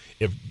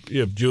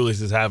if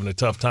Julius is having a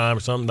tough time or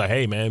something, like,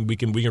 hey man, we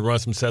can run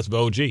some sets with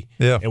OG.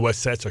 Yeah. And what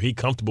sets are he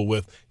comfortable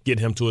with?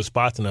 Getting him to his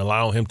spots and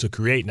allowing him to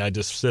create, not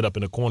just sit up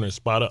in the corner and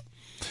spot up.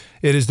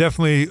 It is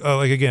definitely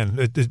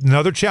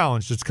another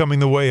challenge that's coming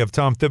the way of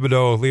Tom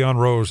Thibodeau, Leon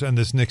Rose, and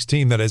this Knicks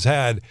team that has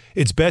had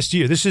its best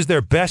year. This is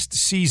their best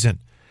season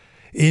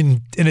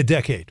in a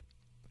decade.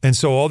 And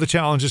so all the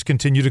challenges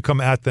continue to come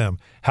at them.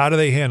 How do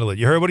they handle it?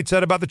 You heard what he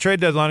said about the trade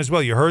deadline as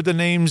well. You heard the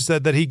names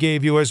that he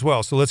gave you as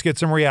well. So let's get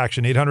some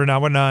reaction.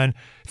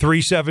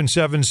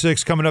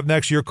 800-919-3776. Coming up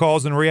next, your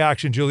calls and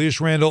reaction. Julius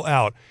Randle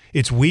out.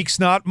 It's weeks,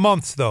 not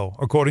months, though,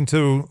 according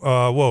to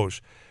Woj.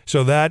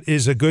 So that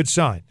is a good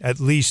sign, at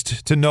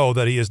least to know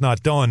that he is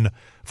not done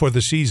for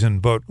the season.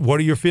 But what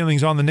are your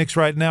feelings on the Knicks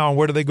right now, and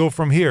where do they go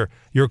from here?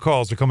 Your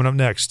calls are coming up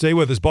next. Stay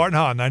with us. Bart and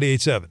Hahn,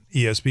 98.7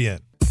 ESPN.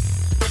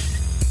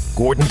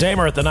 Gordon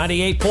Damer at the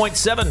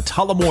 98.7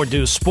 Tullamore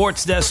Dew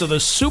Sports Desk. So the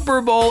Super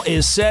Bowl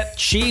is set.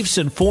 Chiefs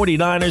and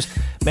 49ers.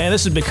 Man,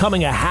 this is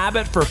becoming a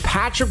habit for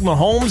Patrick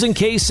Mahomes and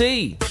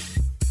KC.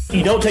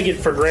 You don't take it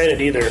for granted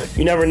either.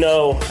 You never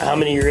know how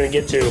many you're going to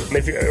get to,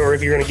 or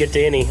if you're going to get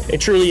to any. It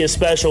truly is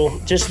special.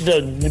 Just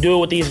to do it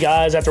with these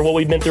guys after what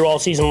we've been through all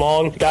season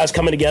long, the guys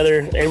coming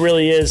together, it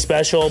really is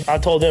special. I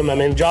told him,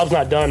 the job's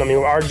not done.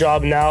 Our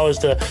job now is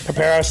to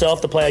prepare ourselves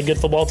to play a good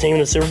football team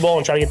in the Super Bowl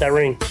and try to get that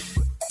ring.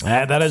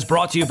 And that is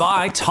brought to you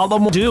by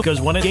Tullamore Dew, because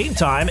when it's game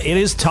time, it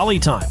is Tully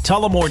time.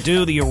 Tullamore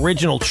Dew, the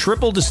original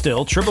triple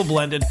distilled, triple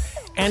blended,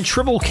 and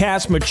triple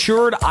cast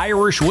matured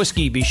Irish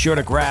whiskey. Be sure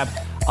to grab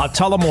a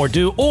Tullamore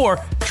Dew or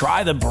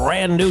try the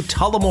brand new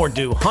Tullamore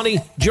Dew Honey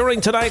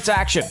during tonight's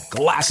action.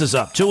 Glasses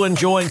up to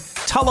enjoying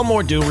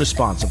Tullamore Dew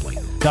responsibly.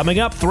 Coming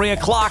up, 3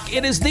 o'clock,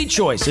 it is the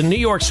choice in New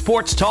York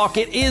sports talk.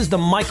 It is the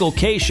Michael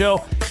K.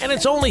 Show, and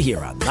it's only here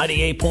on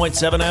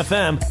 98.7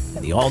 FM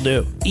and the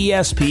all-new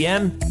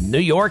ESPN New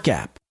York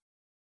app.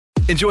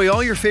 Enjoy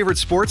all your favorite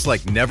sports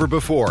like never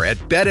before at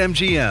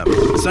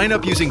BetMGM. Sign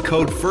up using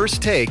code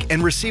FIRSTTAKE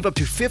and receive up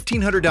to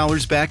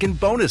 $1,500 back in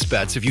bonus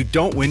bets if you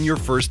don't win your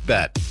first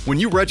bet. When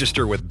you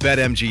register with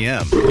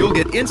BetMGM, you'll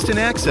get instant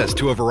access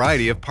to a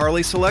variety of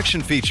parlay selection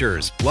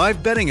features,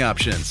 live betting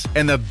options,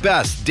 and the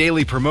best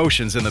daily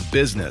promotions in the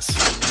business.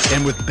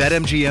 And with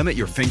BetMGM at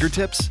your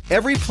fingertips,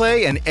 every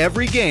play and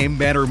every game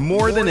matter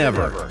more than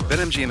ever.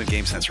 BetMGM and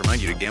GameSense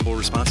remind you to gamble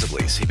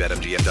responsibly. See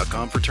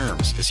BetMGM.com for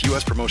terms. This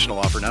U.S. promotional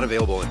offer not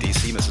available in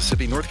D.C.,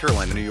 Mississippi, North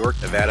Carolina, New York,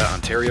 Nevada,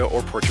 Ontario,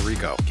 or Puerto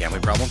Rico.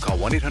 Gambling problem? Call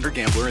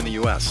 1-800-GAMBLER in the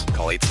U.S.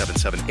 Call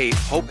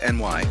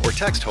 877-8-HOPE-NY or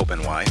text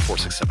HOPE-NY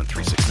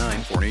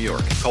 467-369 for New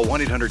York. Call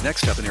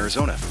 1-800-NEXT-STEP in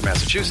Arizona. For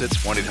Massachusetts,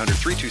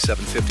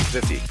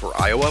 1-800-327-5050.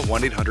 For Iowa,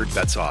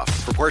 1-800-BETS-OFF.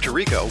 For Puerto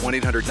Rico,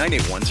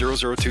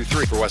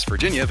 1-800-981-0023. For West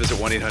Virginia, visit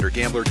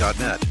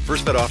 1-800-GAMBLER.net.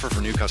 First bet offer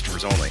for new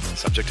customers only.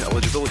 Subject to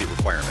eligibility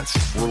requirements.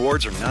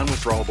 Rewards are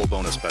non-withdrawable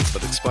bonus bets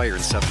that expire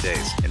in 7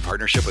 days. In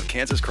partnership with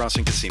Kansas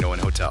Crossing Casino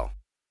and Hotel.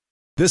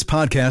 This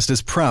podcast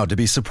is proud to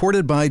be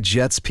supported by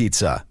Jets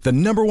Pizza, the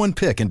 #1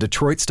 pick in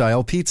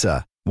Detroit-style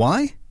pizza.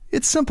 Why?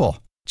 It's simple.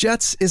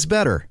 Jets is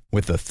better.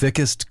 With the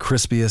thickest,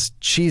 crispiest,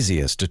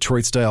 cheesiest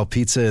Detroit-style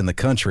pizza in the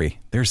country,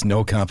 there's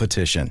no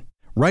competition.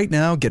 Right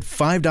now, get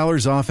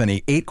 $5 off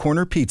any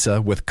 8-corner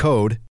pizza with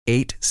code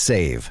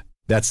 8SAVE.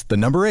 That's the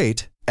number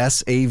 8,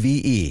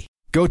 S-A-V-E.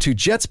 Go to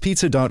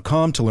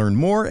jetspizza.com to learn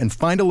more and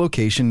find a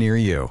location near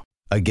you.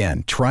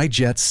 Again, try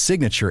Jet's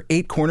signature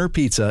 8-corner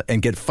pizza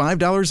and get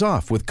 $5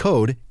 off with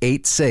code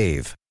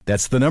 8SAVE.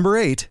 That's the number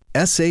 8,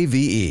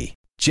 S-A-V-E.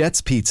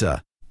 Jet's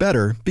Pizza.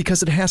 Better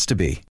because it has to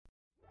be.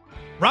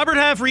 Robert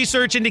Half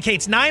research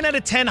indicates 9 out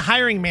of 10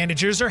 hiring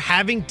managers are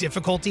having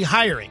difficulty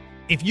hiring.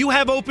 If you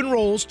have open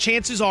roles,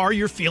 chances are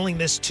you're feeling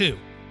this too.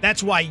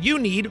 That's why you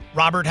need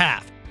Robert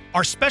Half.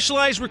 Our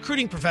specialized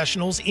recruiting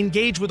professionals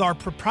engage with our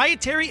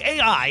proprietary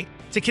AI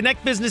to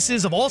connect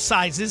businesses of all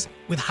sizes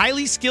with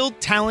highly skilled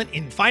talent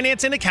in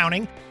finance and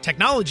accounting,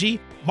 technology,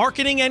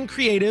 marketing and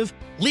creative,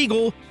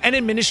 legal, and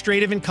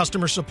administrative and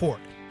customer support.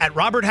 At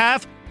Robert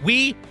Half,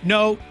 we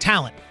know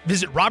talent.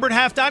 Visit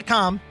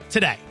roberthalf.com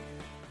today.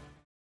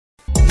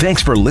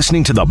 Thanks for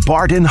listening to the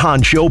Bart and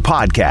Hahn Show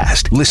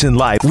podcast. Listen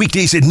live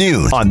weekdays at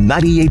noon on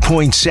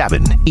 98.7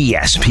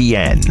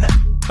 ESPN.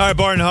 All right,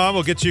 Bart and Hahn,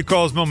 we'll get to your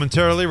calls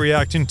momentarily,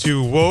 reacting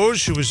to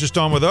Woj, who was just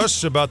on with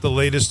us about the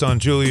latest on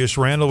Julius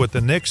Randle with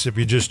the Knicks. If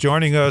you're just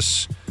joining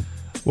us,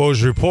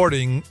 Woj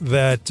reporting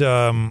that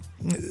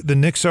the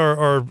Knicks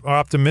are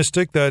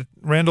optimistic that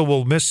Randle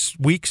will miss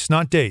weeks,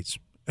 not days,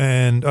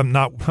 and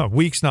not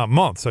weeks, not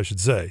months, I should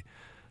say.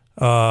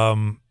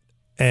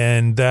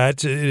 And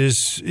that it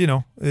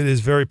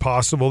is very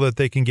possible that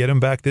they can get him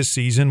back this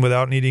season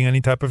without needing any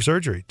type of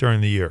surgery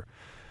during the year.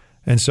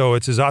 And so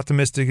it's as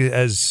optimistic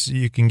as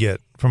you can get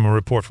from a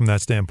report from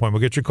that standpoint. We'll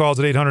get your calls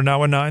at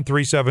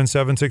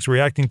 800-919-3776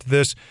 reacting to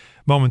this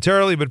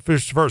momentarily. But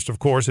first, of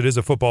course, it is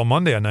a Football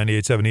Monday on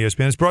 98.7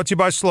 ESPN. It's brought to you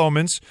by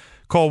Slomin's.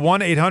 Call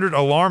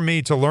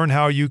 1-800-ALARM-ME to learn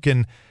how you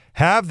can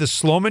have the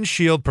Slomin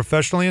Shield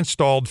professionally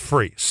installed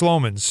free.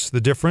 Slomin's,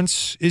 the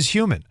difference is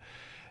human.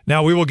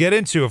 Now, we will get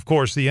into, of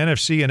course, the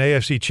NFC and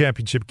AFC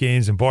championship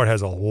games, and Bart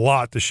has a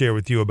lot to share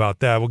with you about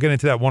that. We'll get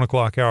into that 1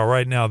 o'clock hour.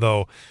 Right now,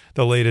 though,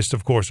 the latest,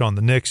 of course, on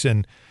the Knicks.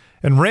 And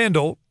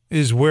Randle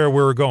is where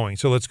we're going,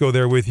 so let's go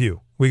there with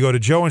you. We go to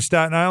Joe in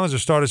Staten Island to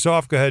start us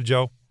off. Go ahead,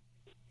 Joe.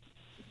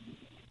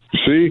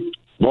 See,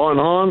 Bart and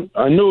Hahn,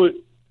 I knew it.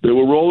 They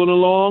were rolling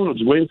along. I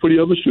was waiting for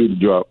the other shoe to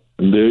drop,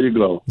 and there you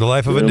go. The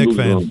life of a Knicks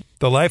fan.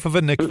 The life of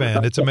a Knicks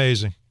fan. It's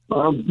amazing.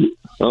 I'm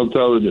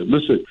telling you.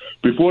 Listen,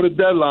 before the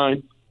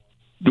deadline,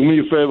 do me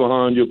a favor,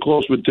 Hahn. You're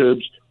close with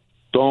Tibbs.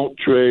 Don't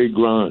trade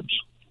Grimes.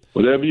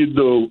 Whatever you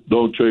do,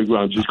 don't trade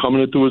Grimes. He's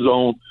coming into his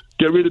own.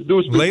 Get rid of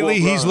Deuce.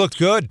 Lately, Grimes. he's looked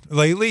good.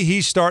 Lately,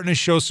 he's starting to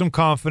show some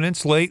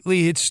confidence.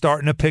 Lately, it's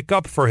starting to pick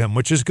up for him,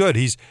 which is good.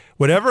 He's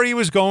whatever he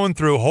was going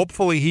through.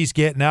 Hopefully, he's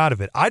getting out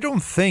of it. I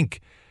don't think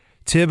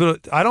Tom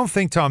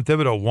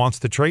Thibodeau wants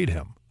to trade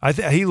him.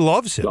 He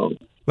loves him. No.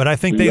 But I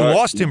think they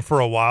lost him for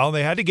a while.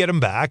 They had to get him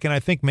back, and I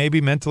think maybe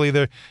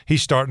mentally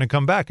he's starting to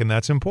come back, and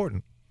that's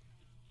important.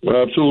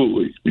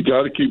 Absolutely. You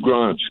got to keep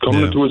Grimes. He's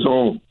coming into his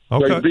own.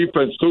 Okay. Like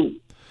defense, too.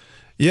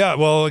 Yeah,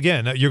 well,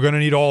 again, you're going to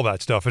need all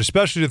that stuff,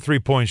 especially the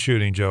three-point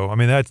shooting, Joe. I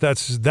mean, that's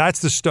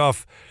the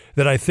stuff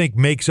that I think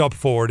makes up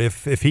for it.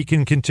 If he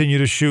can continue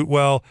to shoot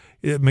well,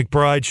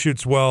 McBride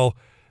shoots well,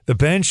 the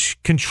bench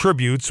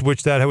contributes,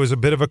 which that was a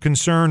bit of a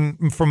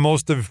concern for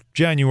most of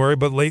January,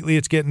 but lately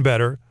it's getting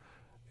better.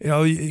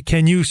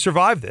 Can you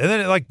survive that? And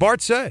then, like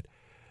Bart said,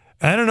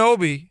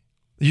 Anunoby,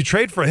 you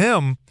trade for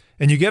him,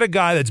 and you get a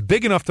guy that's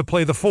big enough to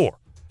play the four,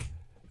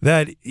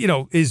 that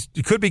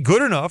could be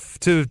good enough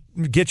to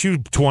get you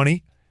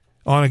 20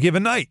 on a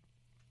given night.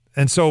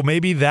 And so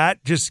maybe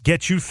that just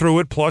gets you through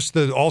it, plus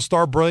the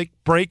All-Star break,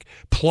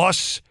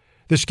 plus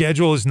the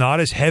schedule is not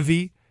as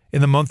heavy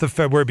in the month of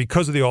February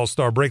because of the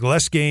All-Star break.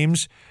 Less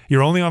games.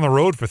 You're only on the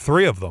road for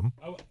 3 of them.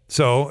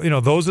 So,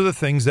 those are the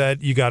things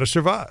that you got to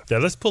survive. Yeah,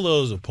 let's pull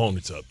those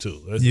opponents up,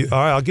 too. All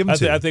right, I'll give them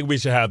to you. I think we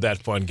should have that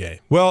fun game.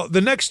 Well,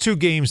 the next 2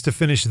 games to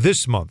finish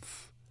this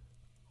month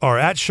are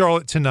at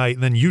Charlotte tonight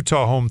and then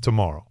Utah home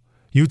tomorrow.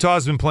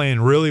 Utah's been playing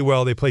really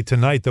well. They play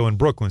tonight, though, in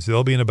Brooklyn, so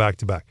they'll be in a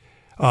back-to-back.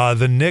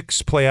 The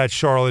Knicks play at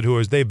Charlotte,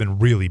 they've been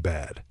really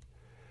bad.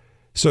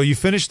 So you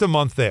finish the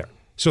month there.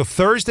 So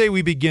Thursday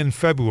we begin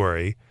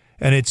February,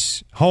 and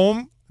it's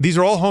home. These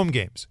are all home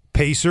games.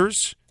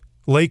 Pacers,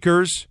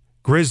 Lakers,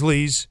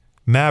 Grizzlies,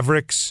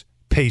 Mavericks,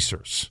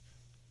 Pacers.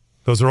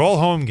 Those are all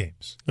home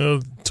games. 3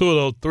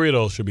 of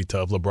those should be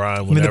tough.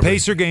 LeBron. The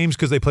Pacer games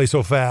because they play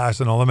so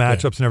fast and all the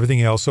matchups and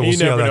everything else. So we'll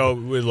see how that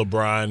goes. With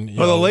LeBron.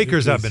 The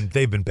Lakers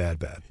they've been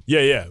bad.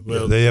 Yeah.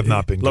 Well, they have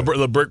not been good.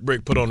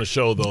 LeBrick put on a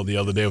show though the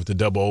other day with the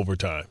double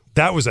overtime.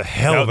 That was a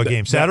hell of a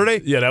game. Saturday.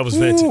 That was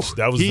vintage.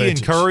 That was vintage.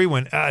 And Curry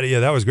went at it.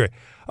 Yeah, that was great.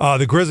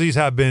 The Grizzlies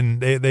have been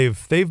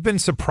they've been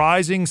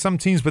surprising some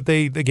teams, but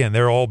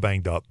they're all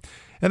banged up.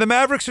 And the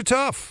Mavericks are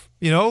tough.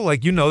 That's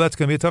going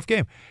to be a tough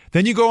game.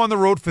 Then you go on the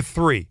road for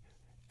 3.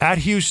 At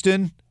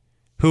Houston,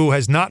 who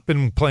has not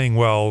been playing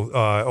well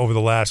over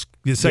the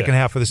second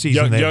half of the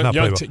season. They have not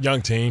played well.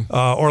 Young team.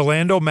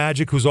 Orlando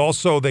Magic, who's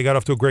also, they got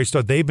off to a great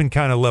start. They've been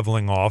kind of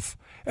leveling off.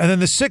 And then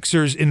the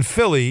Sixers in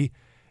Philly,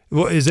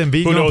 is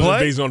Embiid going to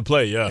play? Embiid's going to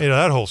play, yeah.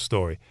 That whole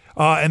story.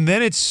 And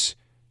then it's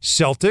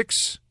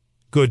Celtics,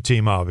 good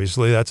team,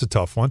 obviously. That's a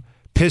tough one.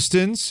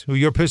 Pistons,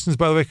 your Pistons,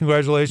 by the way,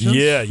 congratulations.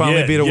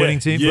 Finally beat a winning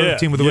team,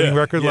 team with a winning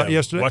record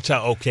yesterday. Watch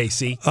out,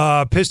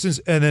 OKC. Pistons,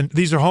 and then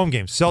these are home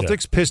games.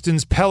 Celtics,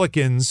 Pistons,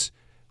 Pelicans,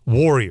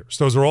 Warriors.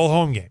 Those are all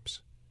home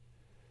games.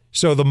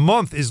 So the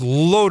month is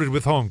loaded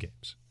with home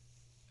games.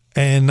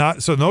 And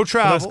no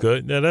travel. That's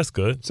good. Yeah, that's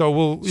good. So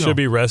we'll should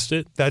be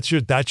rested. That's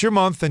your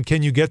month, and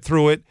can you get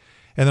through it?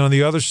 And then on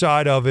the other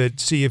side of it,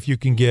 see if you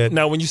can get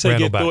now. When you say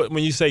Randle get back. through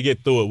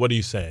it, what are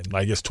you saying?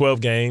 Like it's 12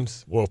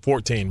 games or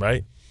 14,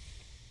 right?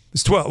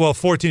 It's 12. Well,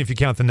 14 if you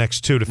count the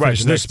next 2 to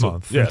finish this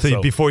month. Yeah,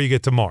 before you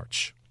get to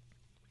March.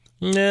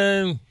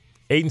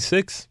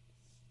 8-6.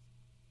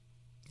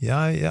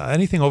 Yeah,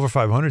 anything over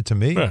 500 to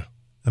me. Yeah.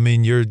 I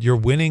mean, you're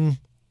winning.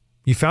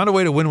 You found a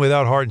way to win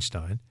without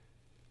Hartenstein.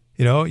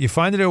 You know, you're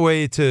finding a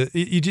way to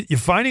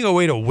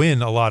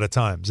win a lot of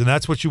times, and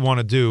that's what you want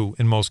to do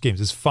in most games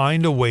is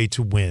find a way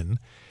to win.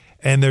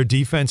 And their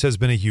defense has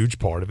been a huge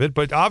part of it,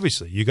 but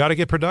obviously you got to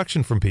get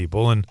production from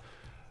people, and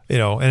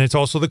and it's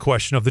also the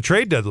question of the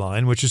trade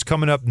deadline, which is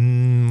coming up.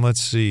 Let's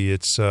see,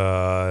 it's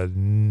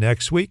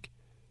next week.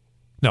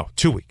 No,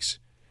 2 weeks,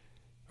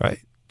 right?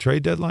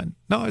 Trade deadline?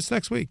 No, it's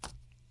next week.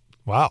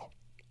 Wow,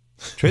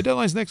 trade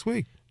deadline's next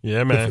week.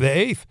 Yeah, man. The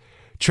 8th.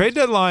 Trade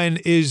deadline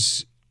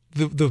is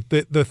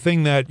the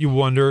thing that you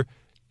wonder.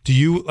 Do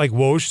you, like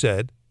Woj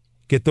said,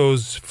 get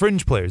those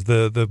fringe players,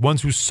 the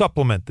ones who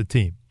supplement the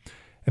team?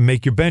 And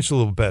make your bench a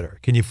little better?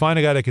 Can you find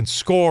a guy that can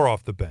score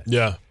off the bench?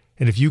 Yeah.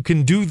 And if you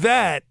can do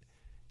that,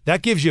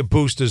 that gives you a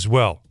boost as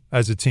well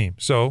as a team.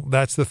 So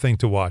that's the thing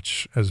to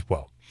watch as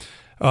well.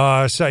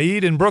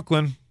 Saeed in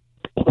Brooklyn.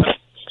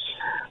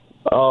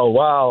 Oh,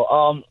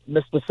 wow.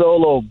 Mr.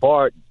 Solo,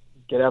 Bart,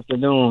 good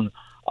afternoon.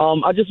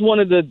 I just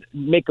wanted to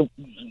make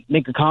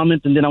a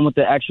comment, and then I want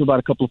to ask you about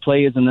a couple of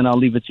players, and then I'll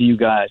leave it to you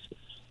guys.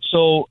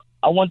 So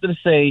I wanted to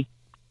say,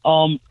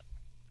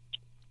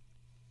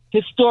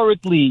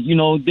 historically,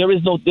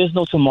 there's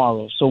no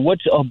tomorrow. So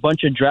what's a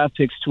bunch of draft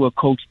picks to a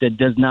coach that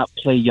does not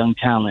play young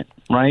talent,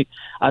 right?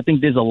 I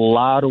think there's a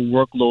lot of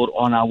workload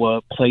on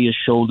our players'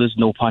 shoulders,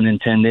 no pun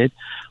intended.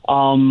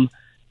 What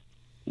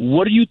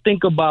do you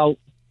think about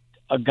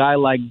a guy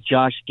like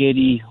Josh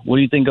Giddey? What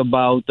do you think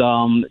about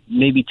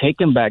maybe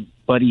taking back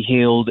Buddy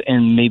Hield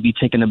and maybe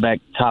taking it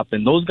back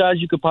Toppin? Those guys,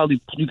 you could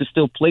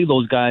still play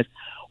those guys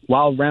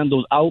while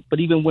Randall's out. But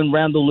even when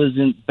Randall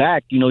isn't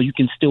back, you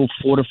can still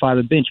fortify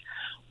the bench.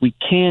 We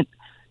can't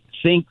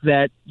think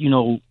that,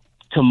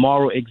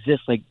 tomorrow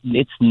exists. Like,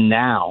 it's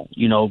now.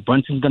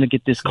 Brunson's going to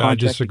get this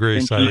contract. I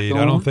disagree, Saeed.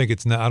 I don't think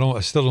it's now.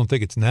 I still don't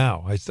think it's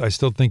now. I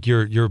still think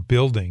you're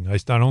building. I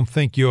don't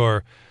think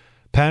you're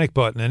panic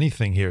button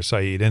anything here,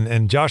 Saeed.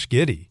 And Josh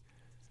Giddey,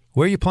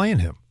 where are you playing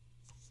him?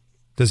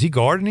 Does he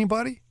guard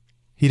anybody?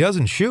 He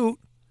doesn't shoot.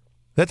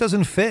 That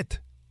doesn't fit.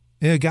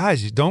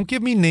 Guys, don't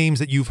give me names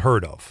that you've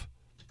heard of.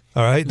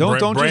 All right, don't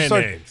just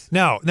start names.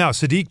 Now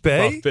Sadiq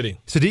Bey.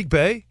 Sadiq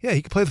Bey, yeah,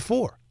 he can play the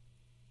 4.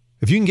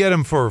 If you can get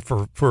him for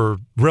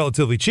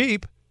relatively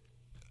cheap,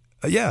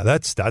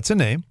 that's a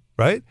name,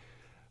 right?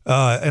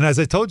 And as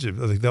I told you,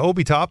 the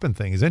Obi Toppin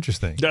thing is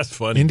interesting. That's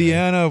funny.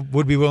 Indiana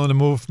would be willing to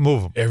move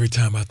him. Every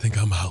time I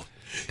think I'm out,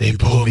 they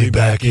pull me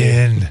back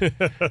in.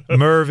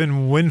 Merv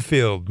in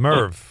Winfield.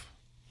 Merv.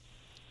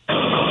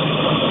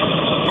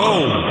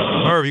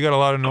 Oh, Merv, you got a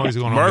lot of noise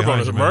going on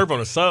behind you, man. Merv on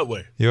the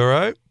subway. You all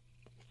right?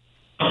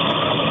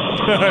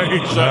 All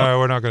right,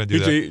 we're not going to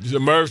do that.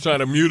 Merv's trying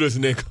to mute us,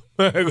 Nick.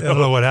 I don't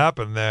know what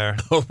happened there.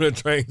 Over the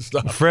train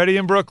stop. Freddie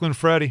in Brooklyn.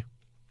 Freddie.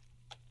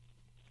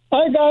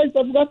 Hi, guys.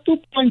 I've got 2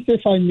 points,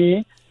 if I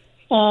may.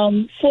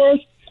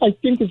 First, I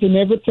think it's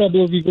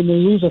inevitable we're going to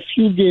lose a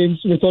few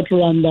games without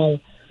Randall,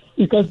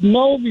 because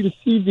now we'll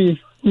see the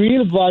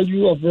real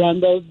value of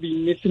Randall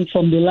being missing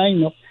from the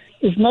lineup.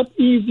 It's not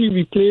easy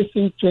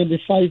replacing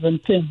 25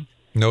 and 10.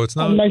 No, it's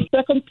not. And my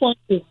second point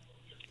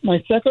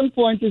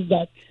is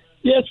that,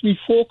 yes, we're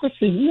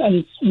focusing,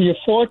 and we are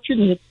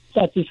fortunate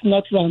that it's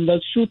not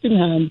Randall's shooting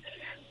hand.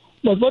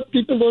 But what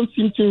people don't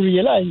seem to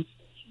realize,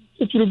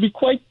 it will be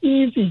quite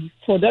easy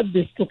for that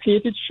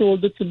dislocated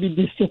shoulder to be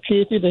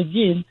dislocated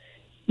again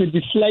with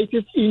the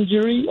slightest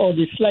injury or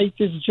the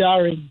slightest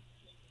jarring.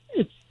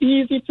 It's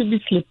easy to be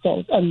slipped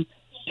out. And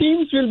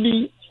teams will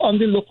be on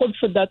the lookout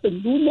for that,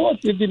 and who knows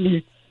if they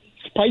may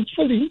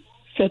spitefully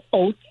set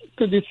out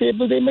to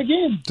disable him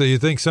again. So you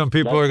think some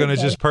people are going to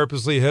just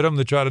purposely hit him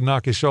to try to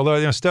knock his shoulder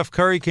out? Steph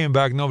Curry came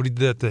back. Nobody did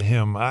that to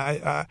him.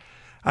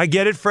 I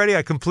get it, Freddie.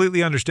 I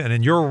completely understand.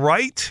 And you're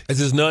right. It's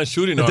his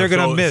non-shooting arm. They're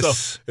going to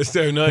miss. It's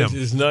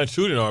his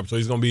non-shooting arm, so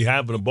he's going to be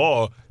having the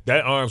ball.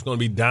 That arm's going to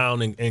be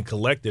down and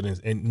collected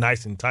and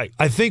nice and tight.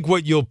 I think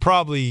what you'll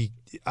probably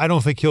 – I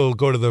don't think he'll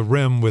go to the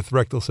rim with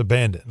reckless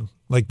abandon.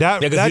 Like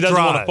that, because he doesn't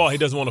want to fall. He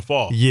doesn't want to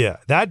fall. Yeah,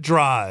 that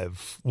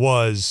drive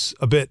was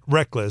a bit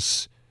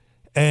reckless.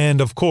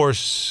 And, of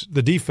course,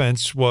 the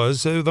defense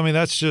was – I mean,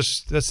 that's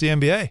the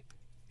NBA.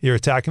 You're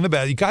attacking the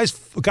bad.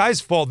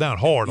 Guys fall down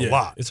hard a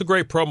lot. It's a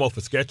great promo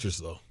for Skechers,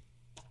 though.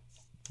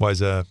 Why is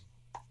that?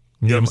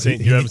 You haven't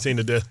seen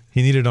the death.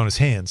 He needed it on his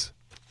hands.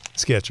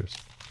 Skechers.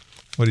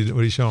 What are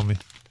you showing me?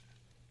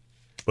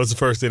 What's the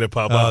first thing that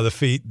popped up? The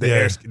feet. The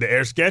Air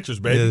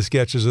Skechers, baby. Yeah, the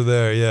Skechers are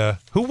there, yeah.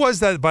 Who was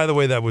that, by the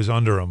way, that was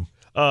under him?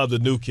 The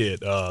new kid,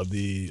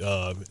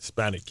 the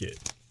Hispanic kid.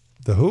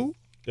 The who?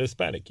 The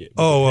Hispanic kid.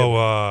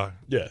 Yeah.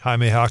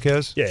 Jaime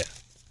Jaquez? Yeah.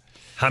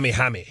 Jaime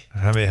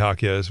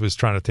Jaquez was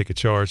trying to take a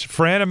charge.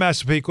 Fran in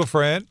Massapequa.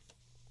 Fran.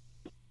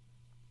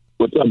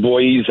 What's up,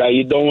 boys? How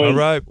you doing? All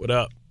right. What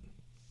up?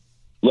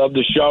 Love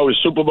the show. The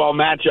Super Bowl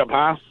matchup,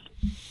 huh?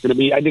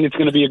 I think it's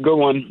gonna be a good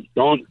one.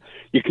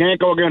 You can't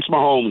go against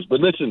Mahomes. But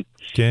listen,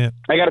 can't.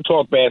 I got to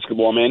talk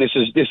basketball, man. This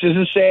is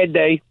a sad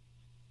day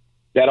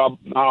that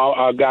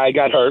our guy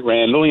got hurt,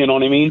 Randall. You know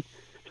what I mean?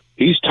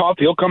 He's tough.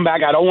 He'll come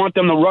back. I don't want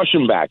them to rush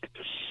him back.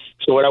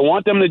 So what I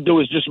want them to do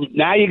is just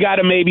now you got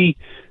to maybe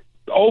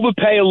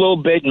overpay a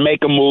little bit and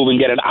make a move and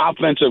get an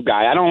offensive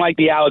guy. I don't like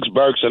the Alex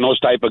Burks and those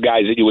type of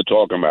guys that you were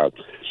talking about.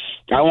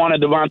 I want a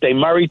Devontae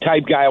Murray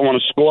type guy. I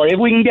want to score if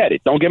we can get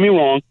it. Don't get me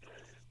wrong.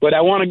 But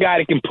I want a guy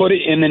that can put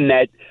it in the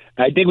net.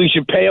 I think we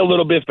should pay a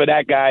little bit for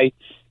that guy.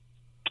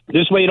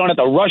 This way you don't have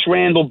to rush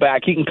Randall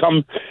back. He can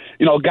come,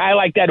 a guy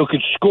like that who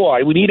could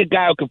score. We need a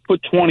guy who could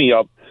put 20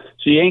 up,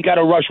 so you ain't got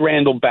to rush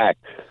Randall back.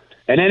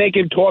 And then they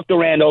can talk to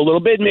Randall a little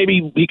bit.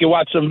 Maybe he can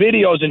watch some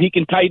videos and he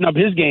can tighten up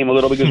his game a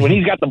little because when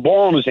he's got the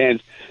ball in his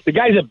hands, the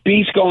guy's a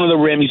beast going to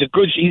the rim. He's a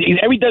good.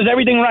 He does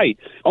everything right.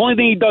 Only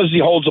thing he does is he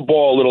holds the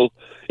ball a little.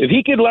 If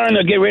he could learn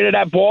to get rid of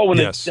that ball when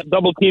the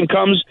double team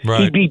comes,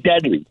 he'd be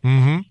deadly.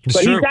 Mm-hmm.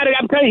 But he's got to.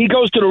 I'm telling you, he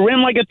goes to the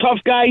rim like a tough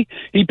guy.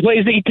 He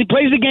plays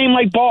the game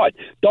like Bart.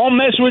 Don't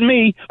mess with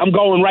me. I'm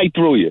going right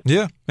through you.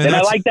 Yeah, and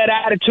I like that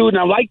attitude, and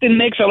I like the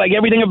Knicks. I like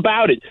everything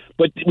about it.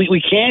 But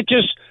we can't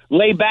just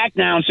lay back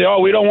now and say, "Oh,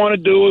 we don't want to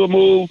do a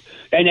move,"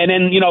 and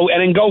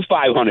then go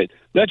 500.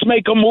 Let's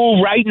make a move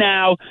right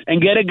now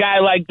and get a guy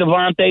like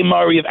Devontae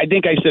Murray. I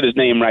think I said his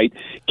name right.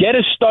 Get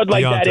a stud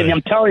like that, and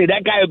I'm telling you,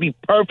 that guy would be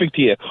perfect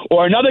here.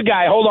 Or another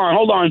guy. Hold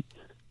on.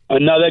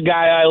 Another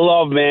guy I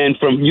love, man,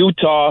 from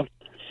Utah.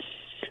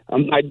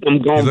 I'm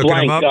going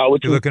blank.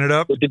 You looking it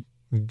up?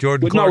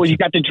 Jordan Clarkson. No, he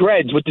got the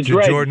dreads with the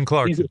dreads. Jordan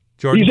Clarkson.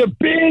 He's a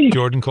beast.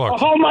 Jordan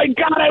Clarkson. Oh, my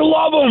God, I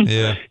love him.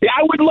 Yeah.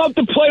 I would love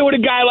to play with a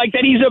guy like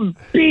that. He's a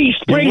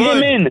beast. Bring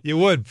him in. You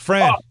would.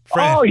 Fran.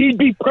 Oh, he'd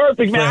be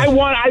perfect, man.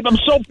 I'm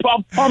so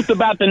pumped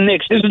about the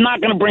Knicks. This is not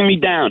going to bring me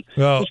down.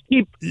 Well,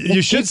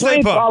 you should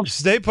stay pumped.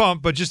 Stay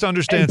pumped, but just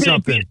understand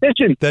something.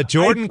 Listen, that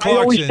Jordan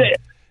Clarkson,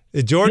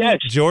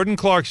 Jordan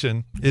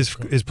Clarkson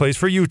plays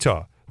for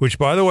Utah, which,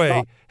 by the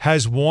way,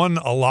 has won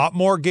a lot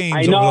more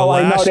games over the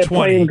last they're 20.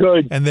 Playing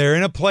good. And they're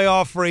in a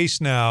playoff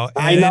race now. And,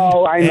 I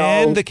know.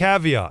 And the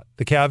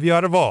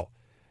caveat of all,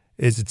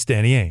 is it's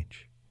Danny Ainge.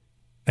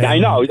 And, I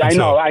know.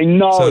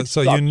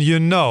 So you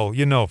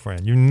know,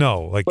 Fran. You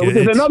know. Like, but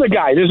there's another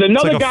guy. There's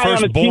another guy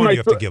on the team. You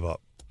have to give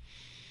up.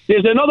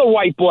 There's another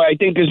white boy. I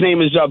think his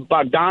name is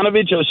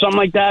Bogdanovich or something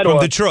like that. From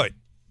Detroit.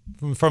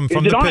 From the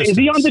Pistons. Is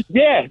he on the?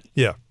 Yeah.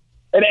 Yeah.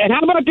 And how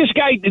about this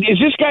guy? Is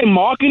this guy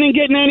marketing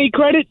getting any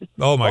credit?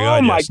 Oh, my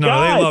God, yes.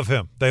 No, they love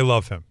him. They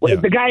love him. Yeah.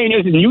 The guy in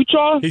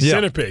Utah? He's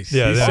centerpiece.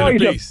 Yeah, he's a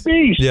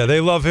beast. Yeah, they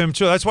love him,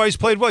 too. That's why he's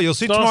played well. You'll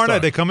see tomorrow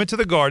night. They come into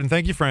the Garden.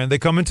 Thank you, Fran. They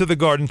come into the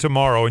Garden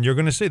tomorrow, and you're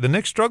going to see. The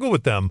Knicks struggle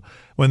with them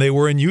when they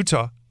were in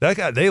Utah.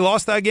 They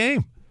lost that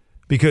game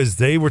because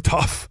they were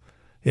tough.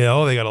 They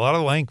got a lot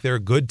of length. They're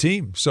a good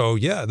team. So,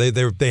 yeah,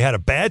 they had a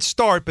bad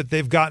start, but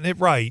they've gotten it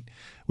right,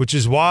 which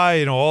is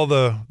why, all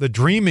the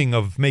dreaming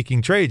of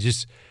making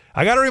trades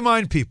I got to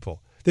remind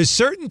people, there's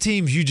certain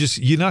teams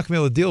you're not going to be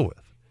able to deal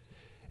with.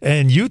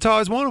 And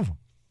Utah is one of them.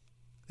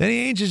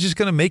 Danny Ainge is just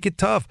going to make it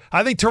tough.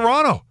 I think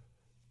Toronto's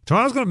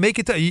going to make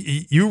it tough.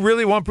 You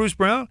really want Bruce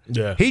Brown?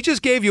 Yeah. He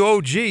just gave you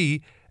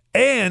OG,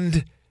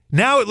 and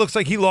now it looks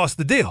like he lost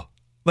the deal.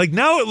 Like,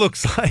 now it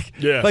looks like,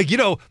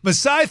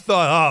 Masai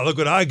thought, look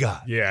what I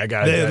got. Yeah, I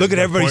got it. Look at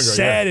everybody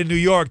sad in New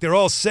York. They're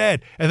all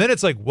sad. And then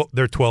it's like,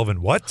 they're 12 and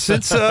what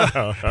since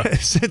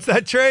since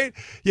that trade?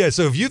 Yeah,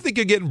 so if you think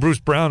you're getting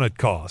Bruce Brown at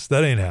cost,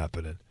 that ain't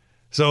happening.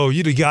 So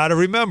you got to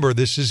remember,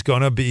 this is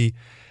going to be,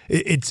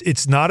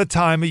 it's not a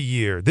time of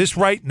year. This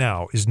right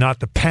now is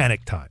not the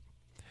panic time.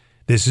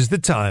 This is the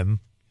time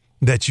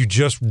that you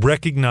just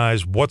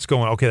recognize what's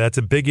going on. Okay, that's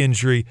a big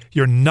injury.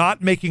 You're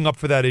not making up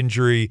for that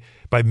injury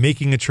by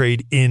making a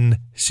trade in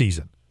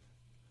season.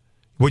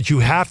 What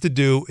you have to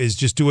do is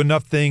just do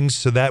enough things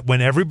so that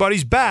when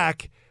everybody's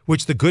back,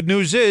 which the good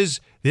news is,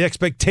 the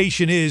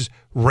expectation is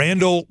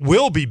Randall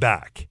will be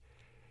back.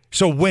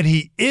 So when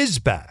he is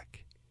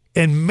back,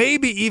 and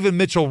maybe even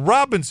Mitchell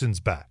Robinson's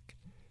back,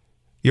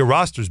 your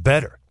roster's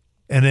better.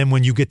 And then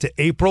when you get to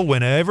April,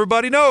 when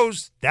everybody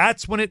knows,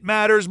 that's when it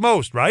matters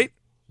most, right?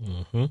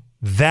 Mm-hmm.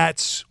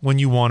 That's when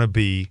you want to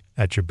be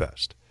at your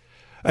best.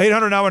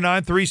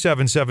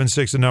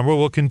 800-919-3776, the number.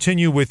 We'll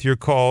continue with your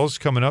calls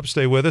coming up.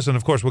 Stay with us. And,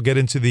 of course, we'll get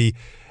into the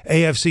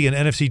AFC and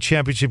NFC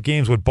championship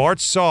games. What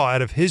Bart saw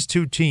out of his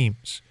two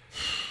teams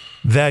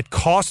that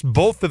cost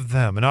both of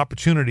them an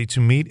opportunity to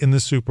meet in the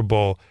Super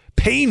Bowl.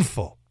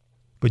 Painful.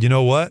 But you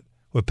know what?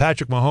 What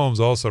Patrick Mahomes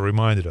also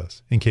reminded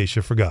us, in case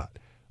you forgot.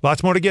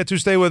 Lots more to get to.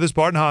 Stay with us.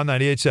 Bart and Hahn,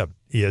 98.7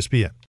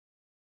 ESPN.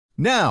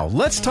 Now,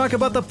 let's talk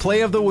about the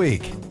play of the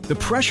week. The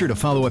pressure to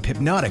follow up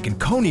Hypnotic and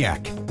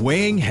Cognac,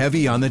 weighing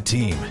heavy on the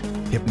team.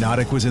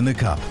 Hypnotic was in the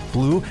cup,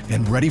 blue,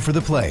 and ready for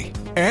the play.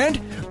 And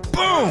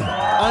boom!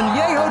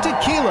 Añejo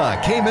Tequila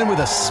came in with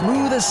a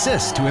smooth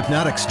assist to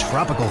Hypnotic's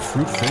tropical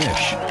fruit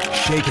finish.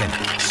 Shaken,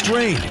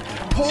 strained,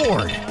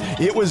 poured.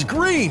 It was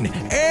green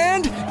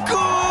and good!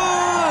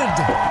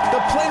 The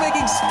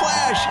playmaking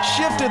splash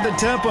shifted the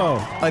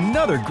tempo.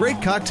 Another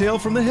great cocktail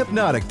from the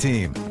Hypnotic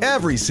team.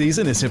 Every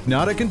season is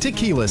Hypnotic and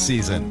Tequila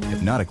season.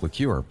 Hypnotic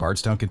Liqueur,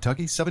 Bardstown,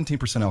 Kentucky,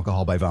 17%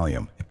 alcohol by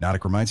volume.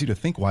 Hypnotic reminds you to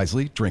think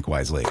wisely, drink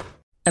wisely.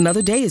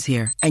 Another day is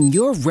here, and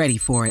you're ready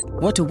for it.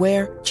 What to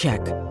wear?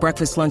 Check.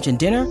 Breakfast, lunch, and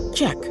dinner?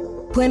 Check.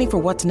 Planning for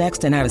what's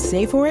next and how to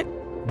save for it?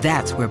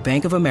 That's where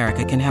Bank of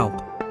America can help.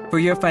 For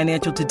your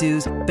financial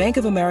to-dos, Bank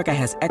of America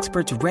has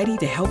experts ready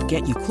to help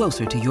get you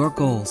closer to your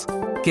goals.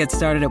 Get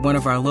started at one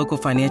of our local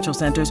financial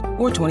centers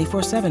or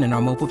 24/7 in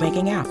our mobile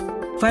banking app.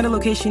 Find a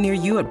location near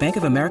you at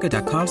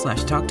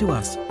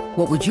bankofamerica.com/talktous.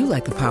 What would you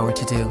like the power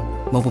to do?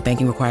 Mobile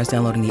banking requires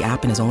downloading the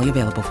app and is only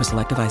available for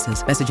select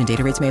devices. Message and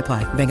data rates may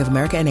apply. Bank of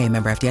America N.A.,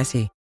 member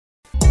FDIC.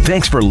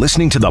 Thanks for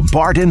listening to the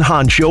Bart and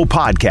Hahn Show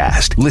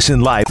podcast.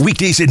 Listen live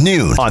weekdays at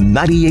noon on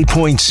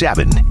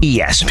 98.7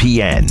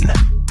 ESPN.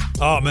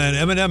 Oh, man,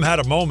 Eminem had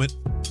a moment.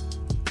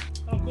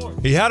 Of course.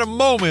 He had a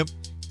moment,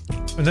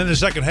 and then the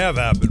second half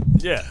happened.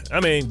 Yeah, I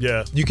mean,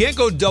 yeah. You can't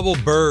go double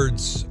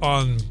birds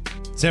on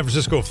San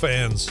Francisco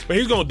fans. But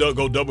he's going to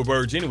go double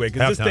birds anyway,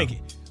 because just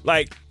thinking,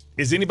 like,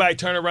 is anybody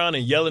turning around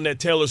and yelling at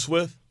Taylor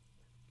Swift?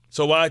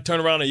 So why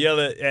turn around and yell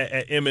at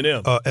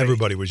Eminem?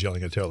 Everybody was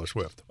yelling at Taylor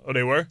Swift. Oh,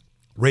 they were?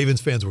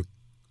 Ravens fans were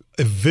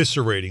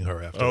eviscerating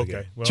her after the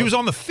game. Well, she was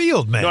on the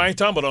field, man. No, I ain't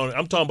talking about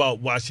I'm talking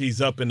about while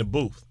she's up in the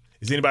booth.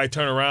 Is anybody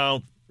turning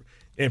around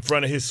in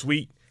front of his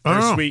suite,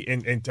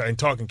 and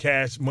talking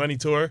cash money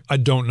to her? I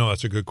don't know.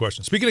 That's a good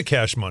question. Speaking of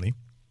cash money.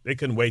 They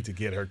couldn't wait to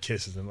get her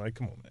kisses. And like,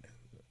 come on, man.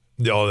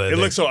 It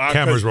looked so awkward.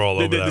 Cameras were all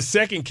over that. The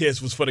second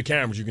kiss was for the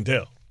cameras, you can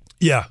tell.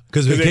 Yeah,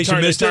 because in case you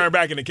missed they turned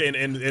back and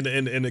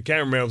the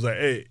cameraman was like,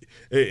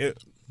 hey.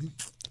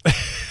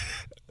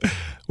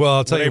 Well,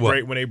 I'll tell you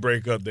what. When they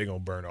break up, they're going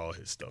to burn all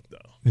his stuff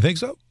down. You think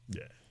so?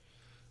 Yeah.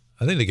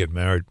 I think they get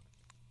married.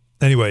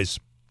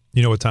 Anyways,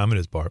 you know what time it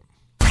is, Bart.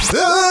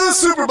 The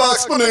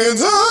Superbox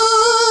Bonanza!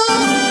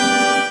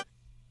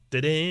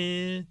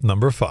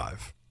 Number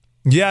 5.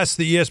 Yes,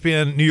 the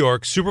ESPN New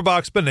York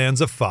Superbox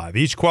Bonanza 5.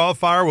 Each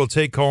qualifier will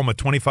take home a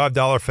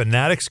 $25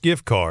 Fanatics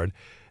gift card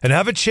and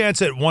have a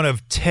chance at one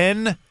of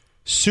 10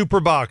 super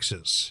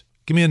boxes.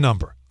 Give me a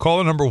number.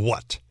 Caller number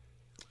what?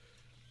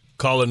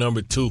 Caller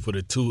number 2 for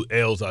the 2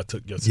 L's I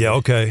took yesterday. Yeah,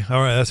 okay.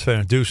 All right, that's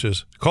fair.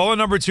 Deuces. Caller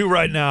number 2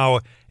 right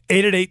now,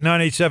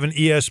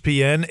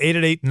 888-987-ESPN,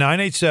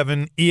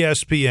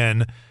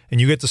 888-987-ESPN, and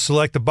you get to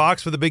select a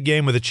box for the big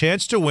game with a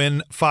chance to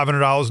win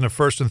 $500 in the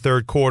first and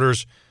third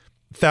quarters,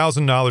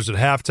 $1,000 at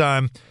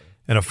halftime,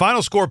 and a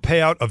final score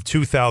payout of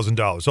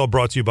 $2,000. All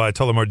brought to you by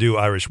Tullamore Dew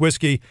Irish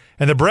Whiskey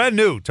and the brand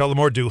new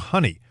Tullamore Dew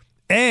Honey.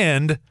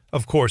 And,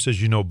 of course,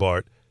 as you know,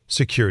 Bart,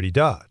 Security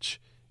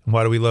Dodge. And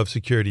why do we love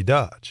Security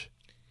Dodge?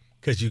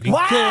 Because you can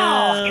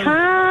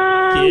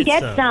come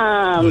get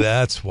some.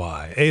 That's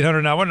why.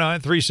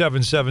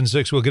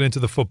 800-919-3776. We'll get into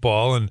the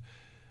football and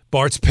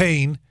Bart's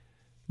pain,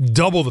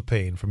 double the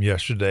pain from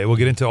yesterday. We'll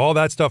get into all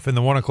that stuff in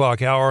the 1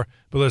 o'clock hour,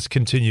 but let's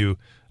continue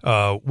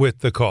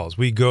with the calls.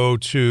 We go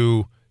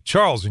to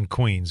Charles in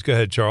Queens. Go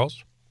ahead,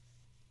 Charles.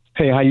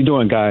 Hey, how you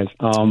doing, guys?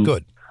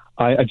 Good.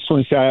 I just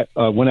want to say,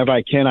 whenever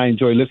I can, I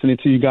enjoy listening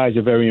to you guys.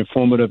 You're very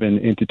informative and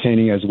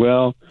entertaining as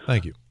well.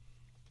 Thank you.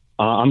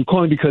 I'm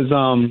calling because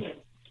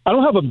I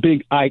don't have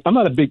I'm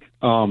not a big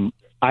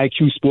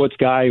IQ sports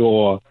guy,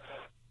 or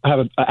I have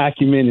an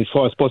acumen as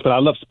far as sports, but I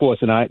love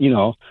sports, and I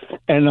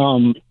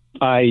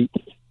try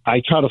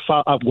to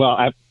follow.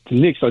 The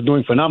Knicks are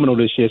doing phenomenal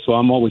this year, so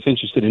I'm always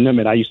interested in them.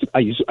 And I used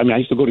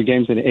to go to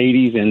games in the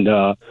 '80s and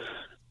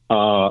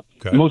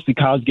mostly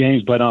college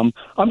games. But I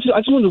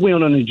just wanted to weigh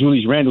in on the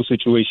Julius Randle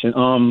situation.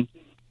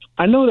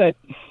 I know that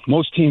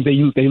most teams they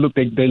look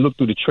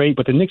through the trade,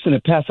 but the Knicks in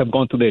the past have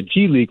gone through their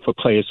G League for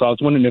players. So I was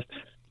wondering if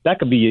that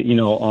could be,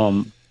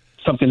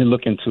 something to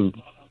look into.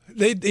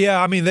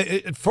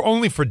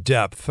 Only for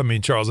depth. I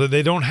mean, Charles,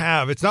 they don't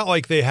have. It's not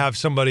like they have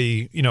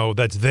somebody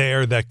that's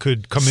there that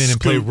could come in and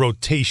play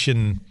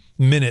rotation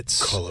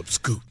minutes. Call up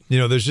Scoot.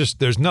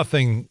 There's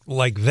nothing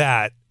like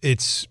that.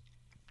 It's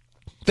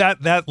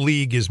that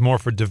league is more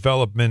for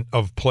development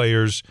of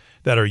players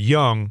that are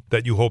young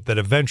that you hope that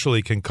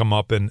eventually can come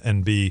up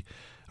and be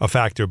a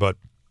factor, but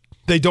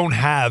they don't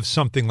have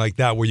something like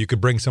that where you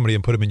could bring somebody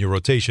and put them in your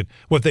rotation.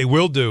 What they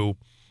will do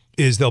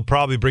is they'll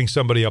probably bring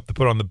somebody up to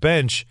put on the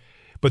bench,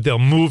 but they'll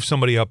move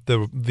somebody up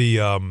the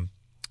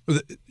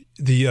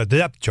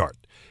depth chart.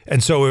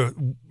 And so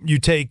you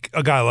take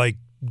a guy like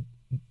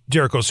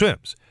Jericho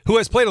Sims, who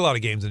has played a lot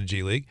of games in the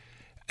G League,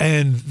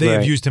 and they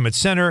have used him at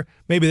center.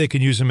 Maybe they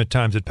can use him at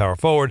times at power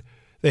forward.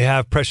 They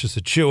have Precious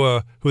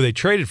Achiuwa, who they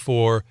traded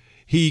for.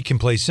 He can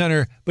play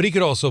center, but he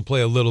could also play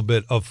a little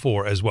bit of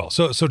 4 as well.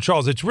 So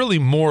Charles, it's really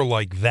more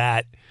like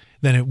that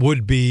than it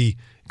would be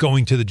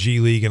going to the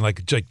G League and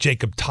like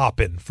Jacob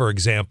Toppin, for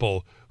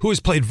example, who has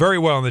played very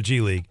well in the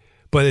G League,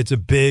 but it's a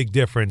big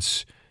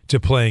difference to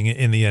playing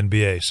in the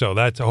NBA. So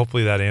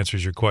hopefully that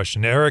answers your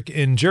question. Eric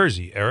in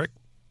Jersey. Eric?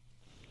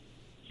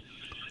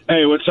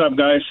 Hey, what's up,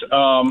 guys?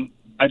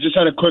 I just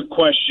had a quick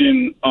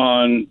question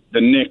on the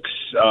Knicks.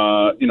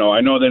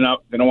 I know they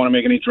don't want to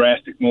make any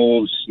drastic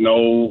moves,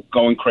 no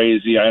going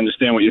crazy. I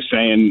understand what you're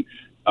saying.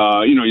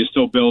 You're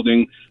still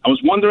building. I was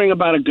wondering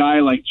about a guy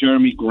like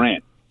Jeremy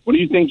Grant. What do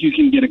you think you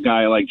can get a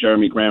guy like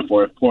Jeremy Grant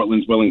for if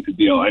Portland's willing to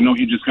deal? I know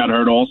he just got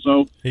hurt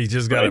also. He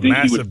just got a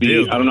massive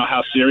deal. I don't know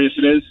how serious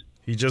it is.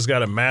 He just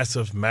got a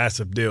massive,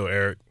 massive deal,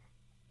 Eric.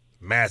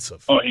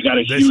 massive. Oh, he got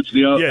a huge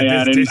deal.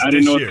 I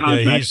didn't know his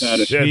contract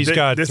status. He's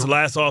got this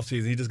last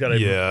offseason. He just got a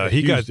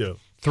he huge got deal.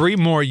 3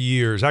 more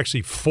years,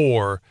 actually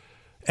 4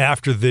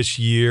 after this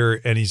year,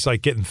 and he's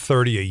like getting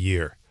 $30 a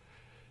year.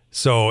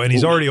 So, and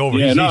he's already over.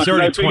 He's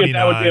already 29.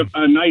 That would be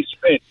a nice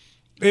fit.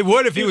 It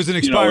would if he was an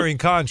expiring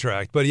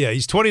contract, but yeah,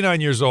 he's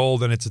 29 years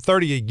old, and it's a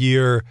 $30 a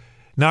year.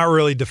 Not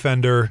really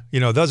defender.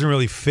 Doesn't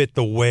really fit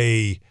the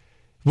way.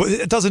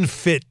 It doesn't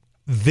fit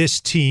this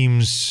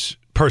team's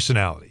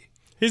personality.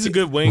 He's a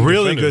good wing.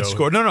 Really good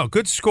scorer. No,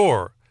 good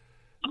scorer.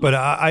 But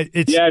I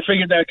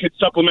figured that could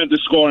supplement the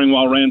scoring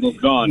while Randall's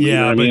gone. Yeah, you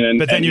know what I mean?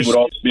 But then he would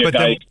also be a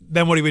guy.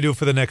 Then what do we do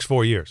for the next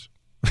 4 years?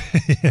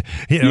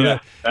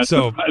 That's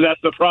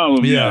the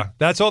problem. Yeah,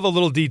 that's all the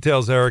little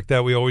details, Eric,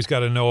 that we always got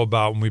to know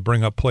about when we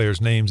bring up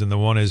players' names. And the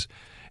one is,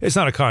 it's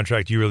not a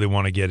contract you really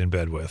want to get in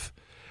bed with.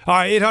 All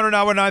right,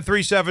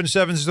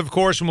 800-919-3776, of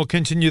course, and we'll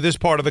continue this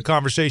part of the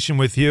conversation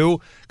with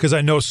you because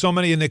I know so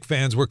many Knick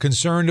fans were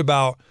concerned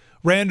about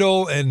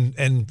Randall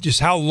and just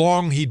how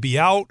long he'd be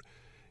out.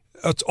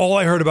 That's all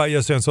I heard about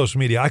yesterday on social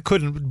media. I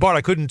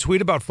couldn't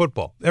tweet about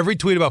football. Every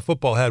tweet about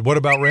football had, what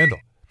about Randall?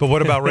 But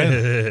what about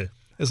Randall?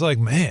 It's like,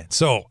 man.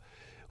 So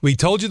we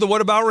told you the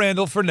what about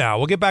Randall for now.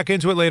 We'll get back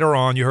into it later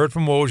on. You heard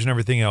from Woj and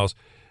everything else.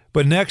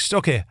 But next,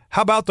 okay,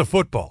 how about the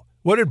football?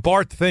 What did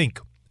Bart think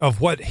of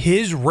what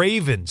his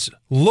Ravens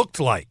looked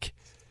like?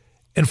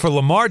 And for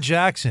Lamar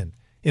Jackson,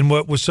 in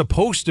what was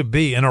supposed to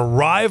be an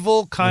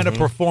arrival kind of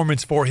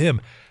performance for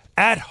him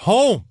at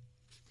home.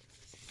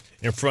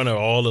 In front of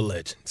all the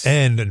legends.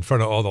 And in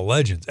front of all the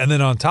legends. And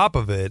then on top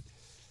of it,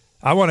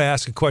 I want to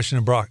ask a question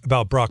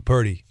about Brock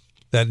Purdy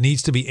that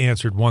needs to be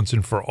answered once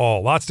and for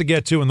all. Lots to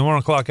get to in the 1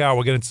 o'clock hour.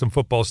 We'll get into some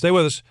football. Stay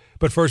with us.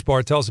 But first,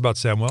 Bart, tell us about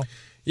Samuel.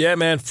 Yeah,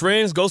 man.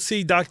 Friends, go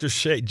see Dr.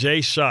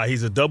 Jay Shaw.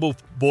 He's a double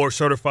board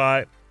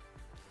certified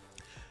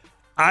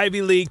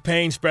Ivy League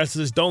pain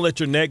specialist. Don't let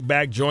your neck,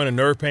 back, joint, or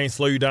nerve pain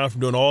slow you down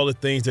from doing all the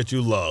things that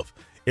you love.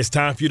 It's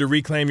time for you to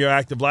reclaim your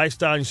active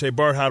lifestyle. And you say,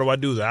 Bart, how do I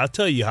do that? I'll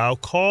tell you how.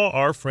 Call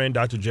our friend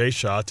Dr. Jay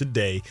Shaw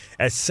today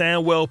at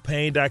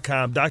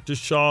SamwellPain.com. Dr.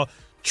 Shaw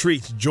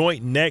treats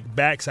joint, neck,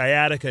 back,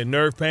 sciatica, and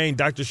nerve pain.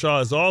 Dr. Shaw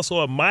is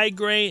also a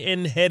migraine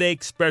and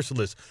headache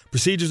specialist.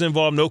 Procedures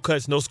involve no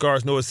cuts, no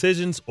scars, no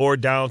incisions, or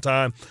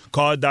downtime.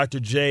 Call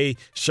Dr. J.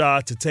 Shaw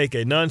to take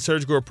a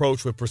non-surgical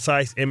approach with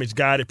precise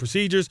image-guided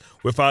procedures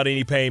without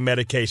any pain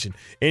medication.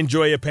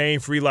 Enjoy a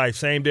pain-free life.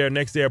 Same-day or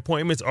next-day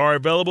appointments are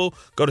available.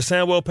 Go to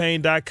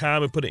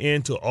SamwellPain.com and put an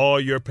end to all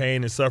your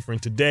pain and suffering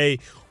today.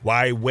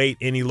 Why wait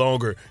any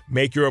longer?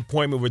 Make your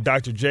appointment with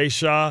Dr. J.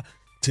 Shaw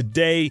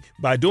today.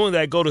 By doing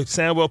that, go to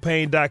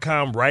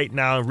SamwellPain.com right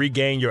now and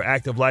regain your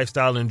active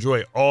lifestyle and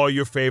enjoy all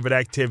your favorite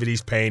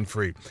activities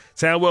pain-free.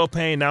 Samwell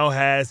Pain now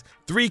has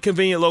 3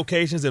 convenient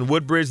locations in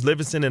Woodbridge,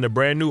 Livingston, and a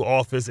brand new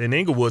office in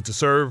Inglewood to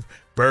serve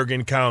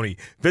Bergen County.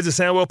 Visit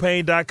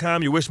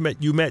SamwellPain.com. You wish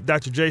you met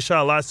Dr. J.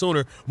 Shaw a lot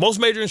sooner. Most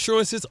major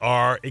insurances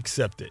are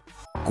accepted.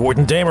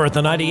 Gordon Damer at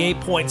the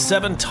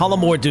 98.7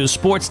 Tullamore Dew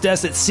Sports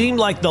Desk. It seemed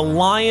like the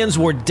Lions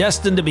were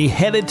destined to be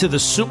headed to the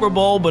Super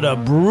Bowl, but a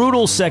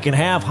brutal second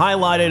half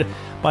highlighted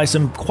by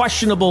some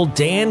questionable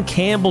Dan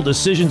Campbell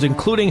decisions,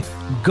 including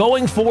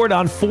going for it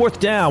on 4th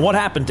down. What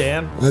happened,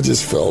 Dan? I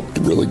just felt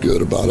really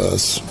good about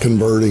us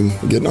converting,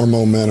 getting our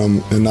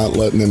momentum, and not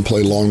letting them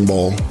play long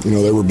ball.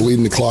 They were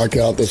bleeding the clock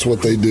out. That's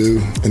what they do,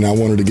 and I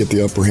wanted to get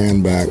the upper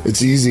hand back.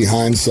 It's easy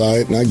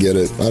hindsight, and I get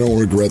it. I don't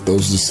regret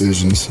those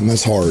decisions, and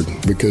that's hard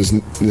because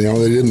we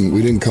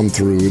didn't come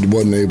through. It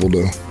wasn't able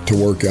to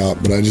work out,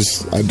 but I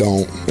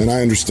don't. And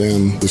I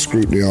understand the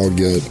scrutiny I'll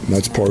get.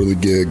 That's part of the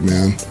gig,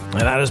 man.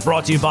 And that is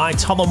brought to you by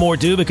Tullamore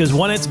Dew, because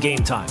when it's game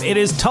time, it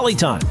is Tully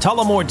time.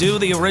 Tullamore Dew,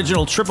 the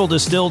original triple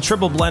distilled,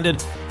 triple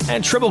blended,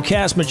 and triple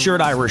cast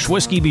matured Irish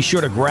whiskey. Be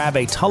sure to grab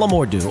a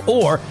Tullamore Dew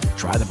or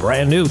try the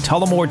brand new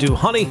Tullamore Dew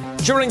Honey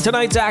during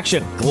tonight's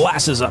action.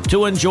 Glasses up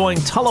to enjoying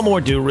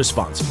Tullamore Dew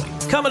responsibly.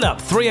 Coming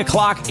up, 3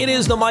 o'clock, it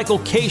is the Michael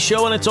K.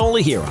 Show, and it's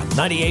only here on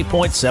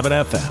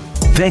 98.7 FM.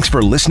 Thanks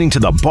for listening to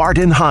the Bart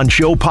and Hahn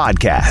Show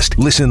podcast.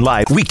 Listen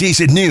live weekdays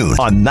at noon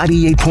on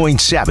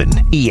 98.7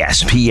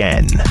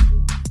 ESPN.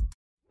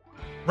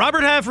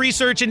 Robert Half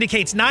research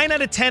indicates 9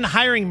 out of 10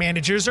 hiring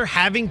managers are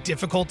having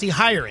difficulty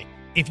hiring.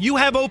 If you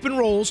have open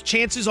roles,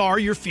 chances are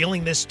you're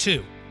feeling this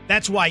too.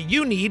 That's why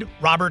you need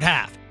Robert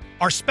Half.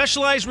 Our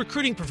specialized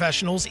recruiting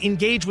professionals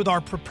engage with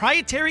our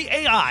proprietary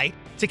AI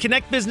to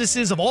connect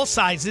businesses of all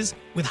sizes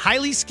with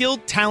highly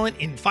skilled talent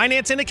in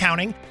finance and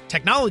accounting,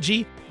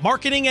 technology,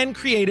 marketing and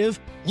creative,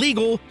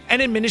 legal,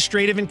 and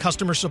administrative and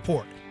customer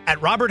support. At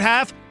Robert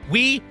Half,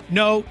 we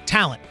know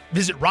talent.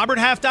 Visit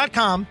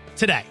roberthalf.com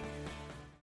today.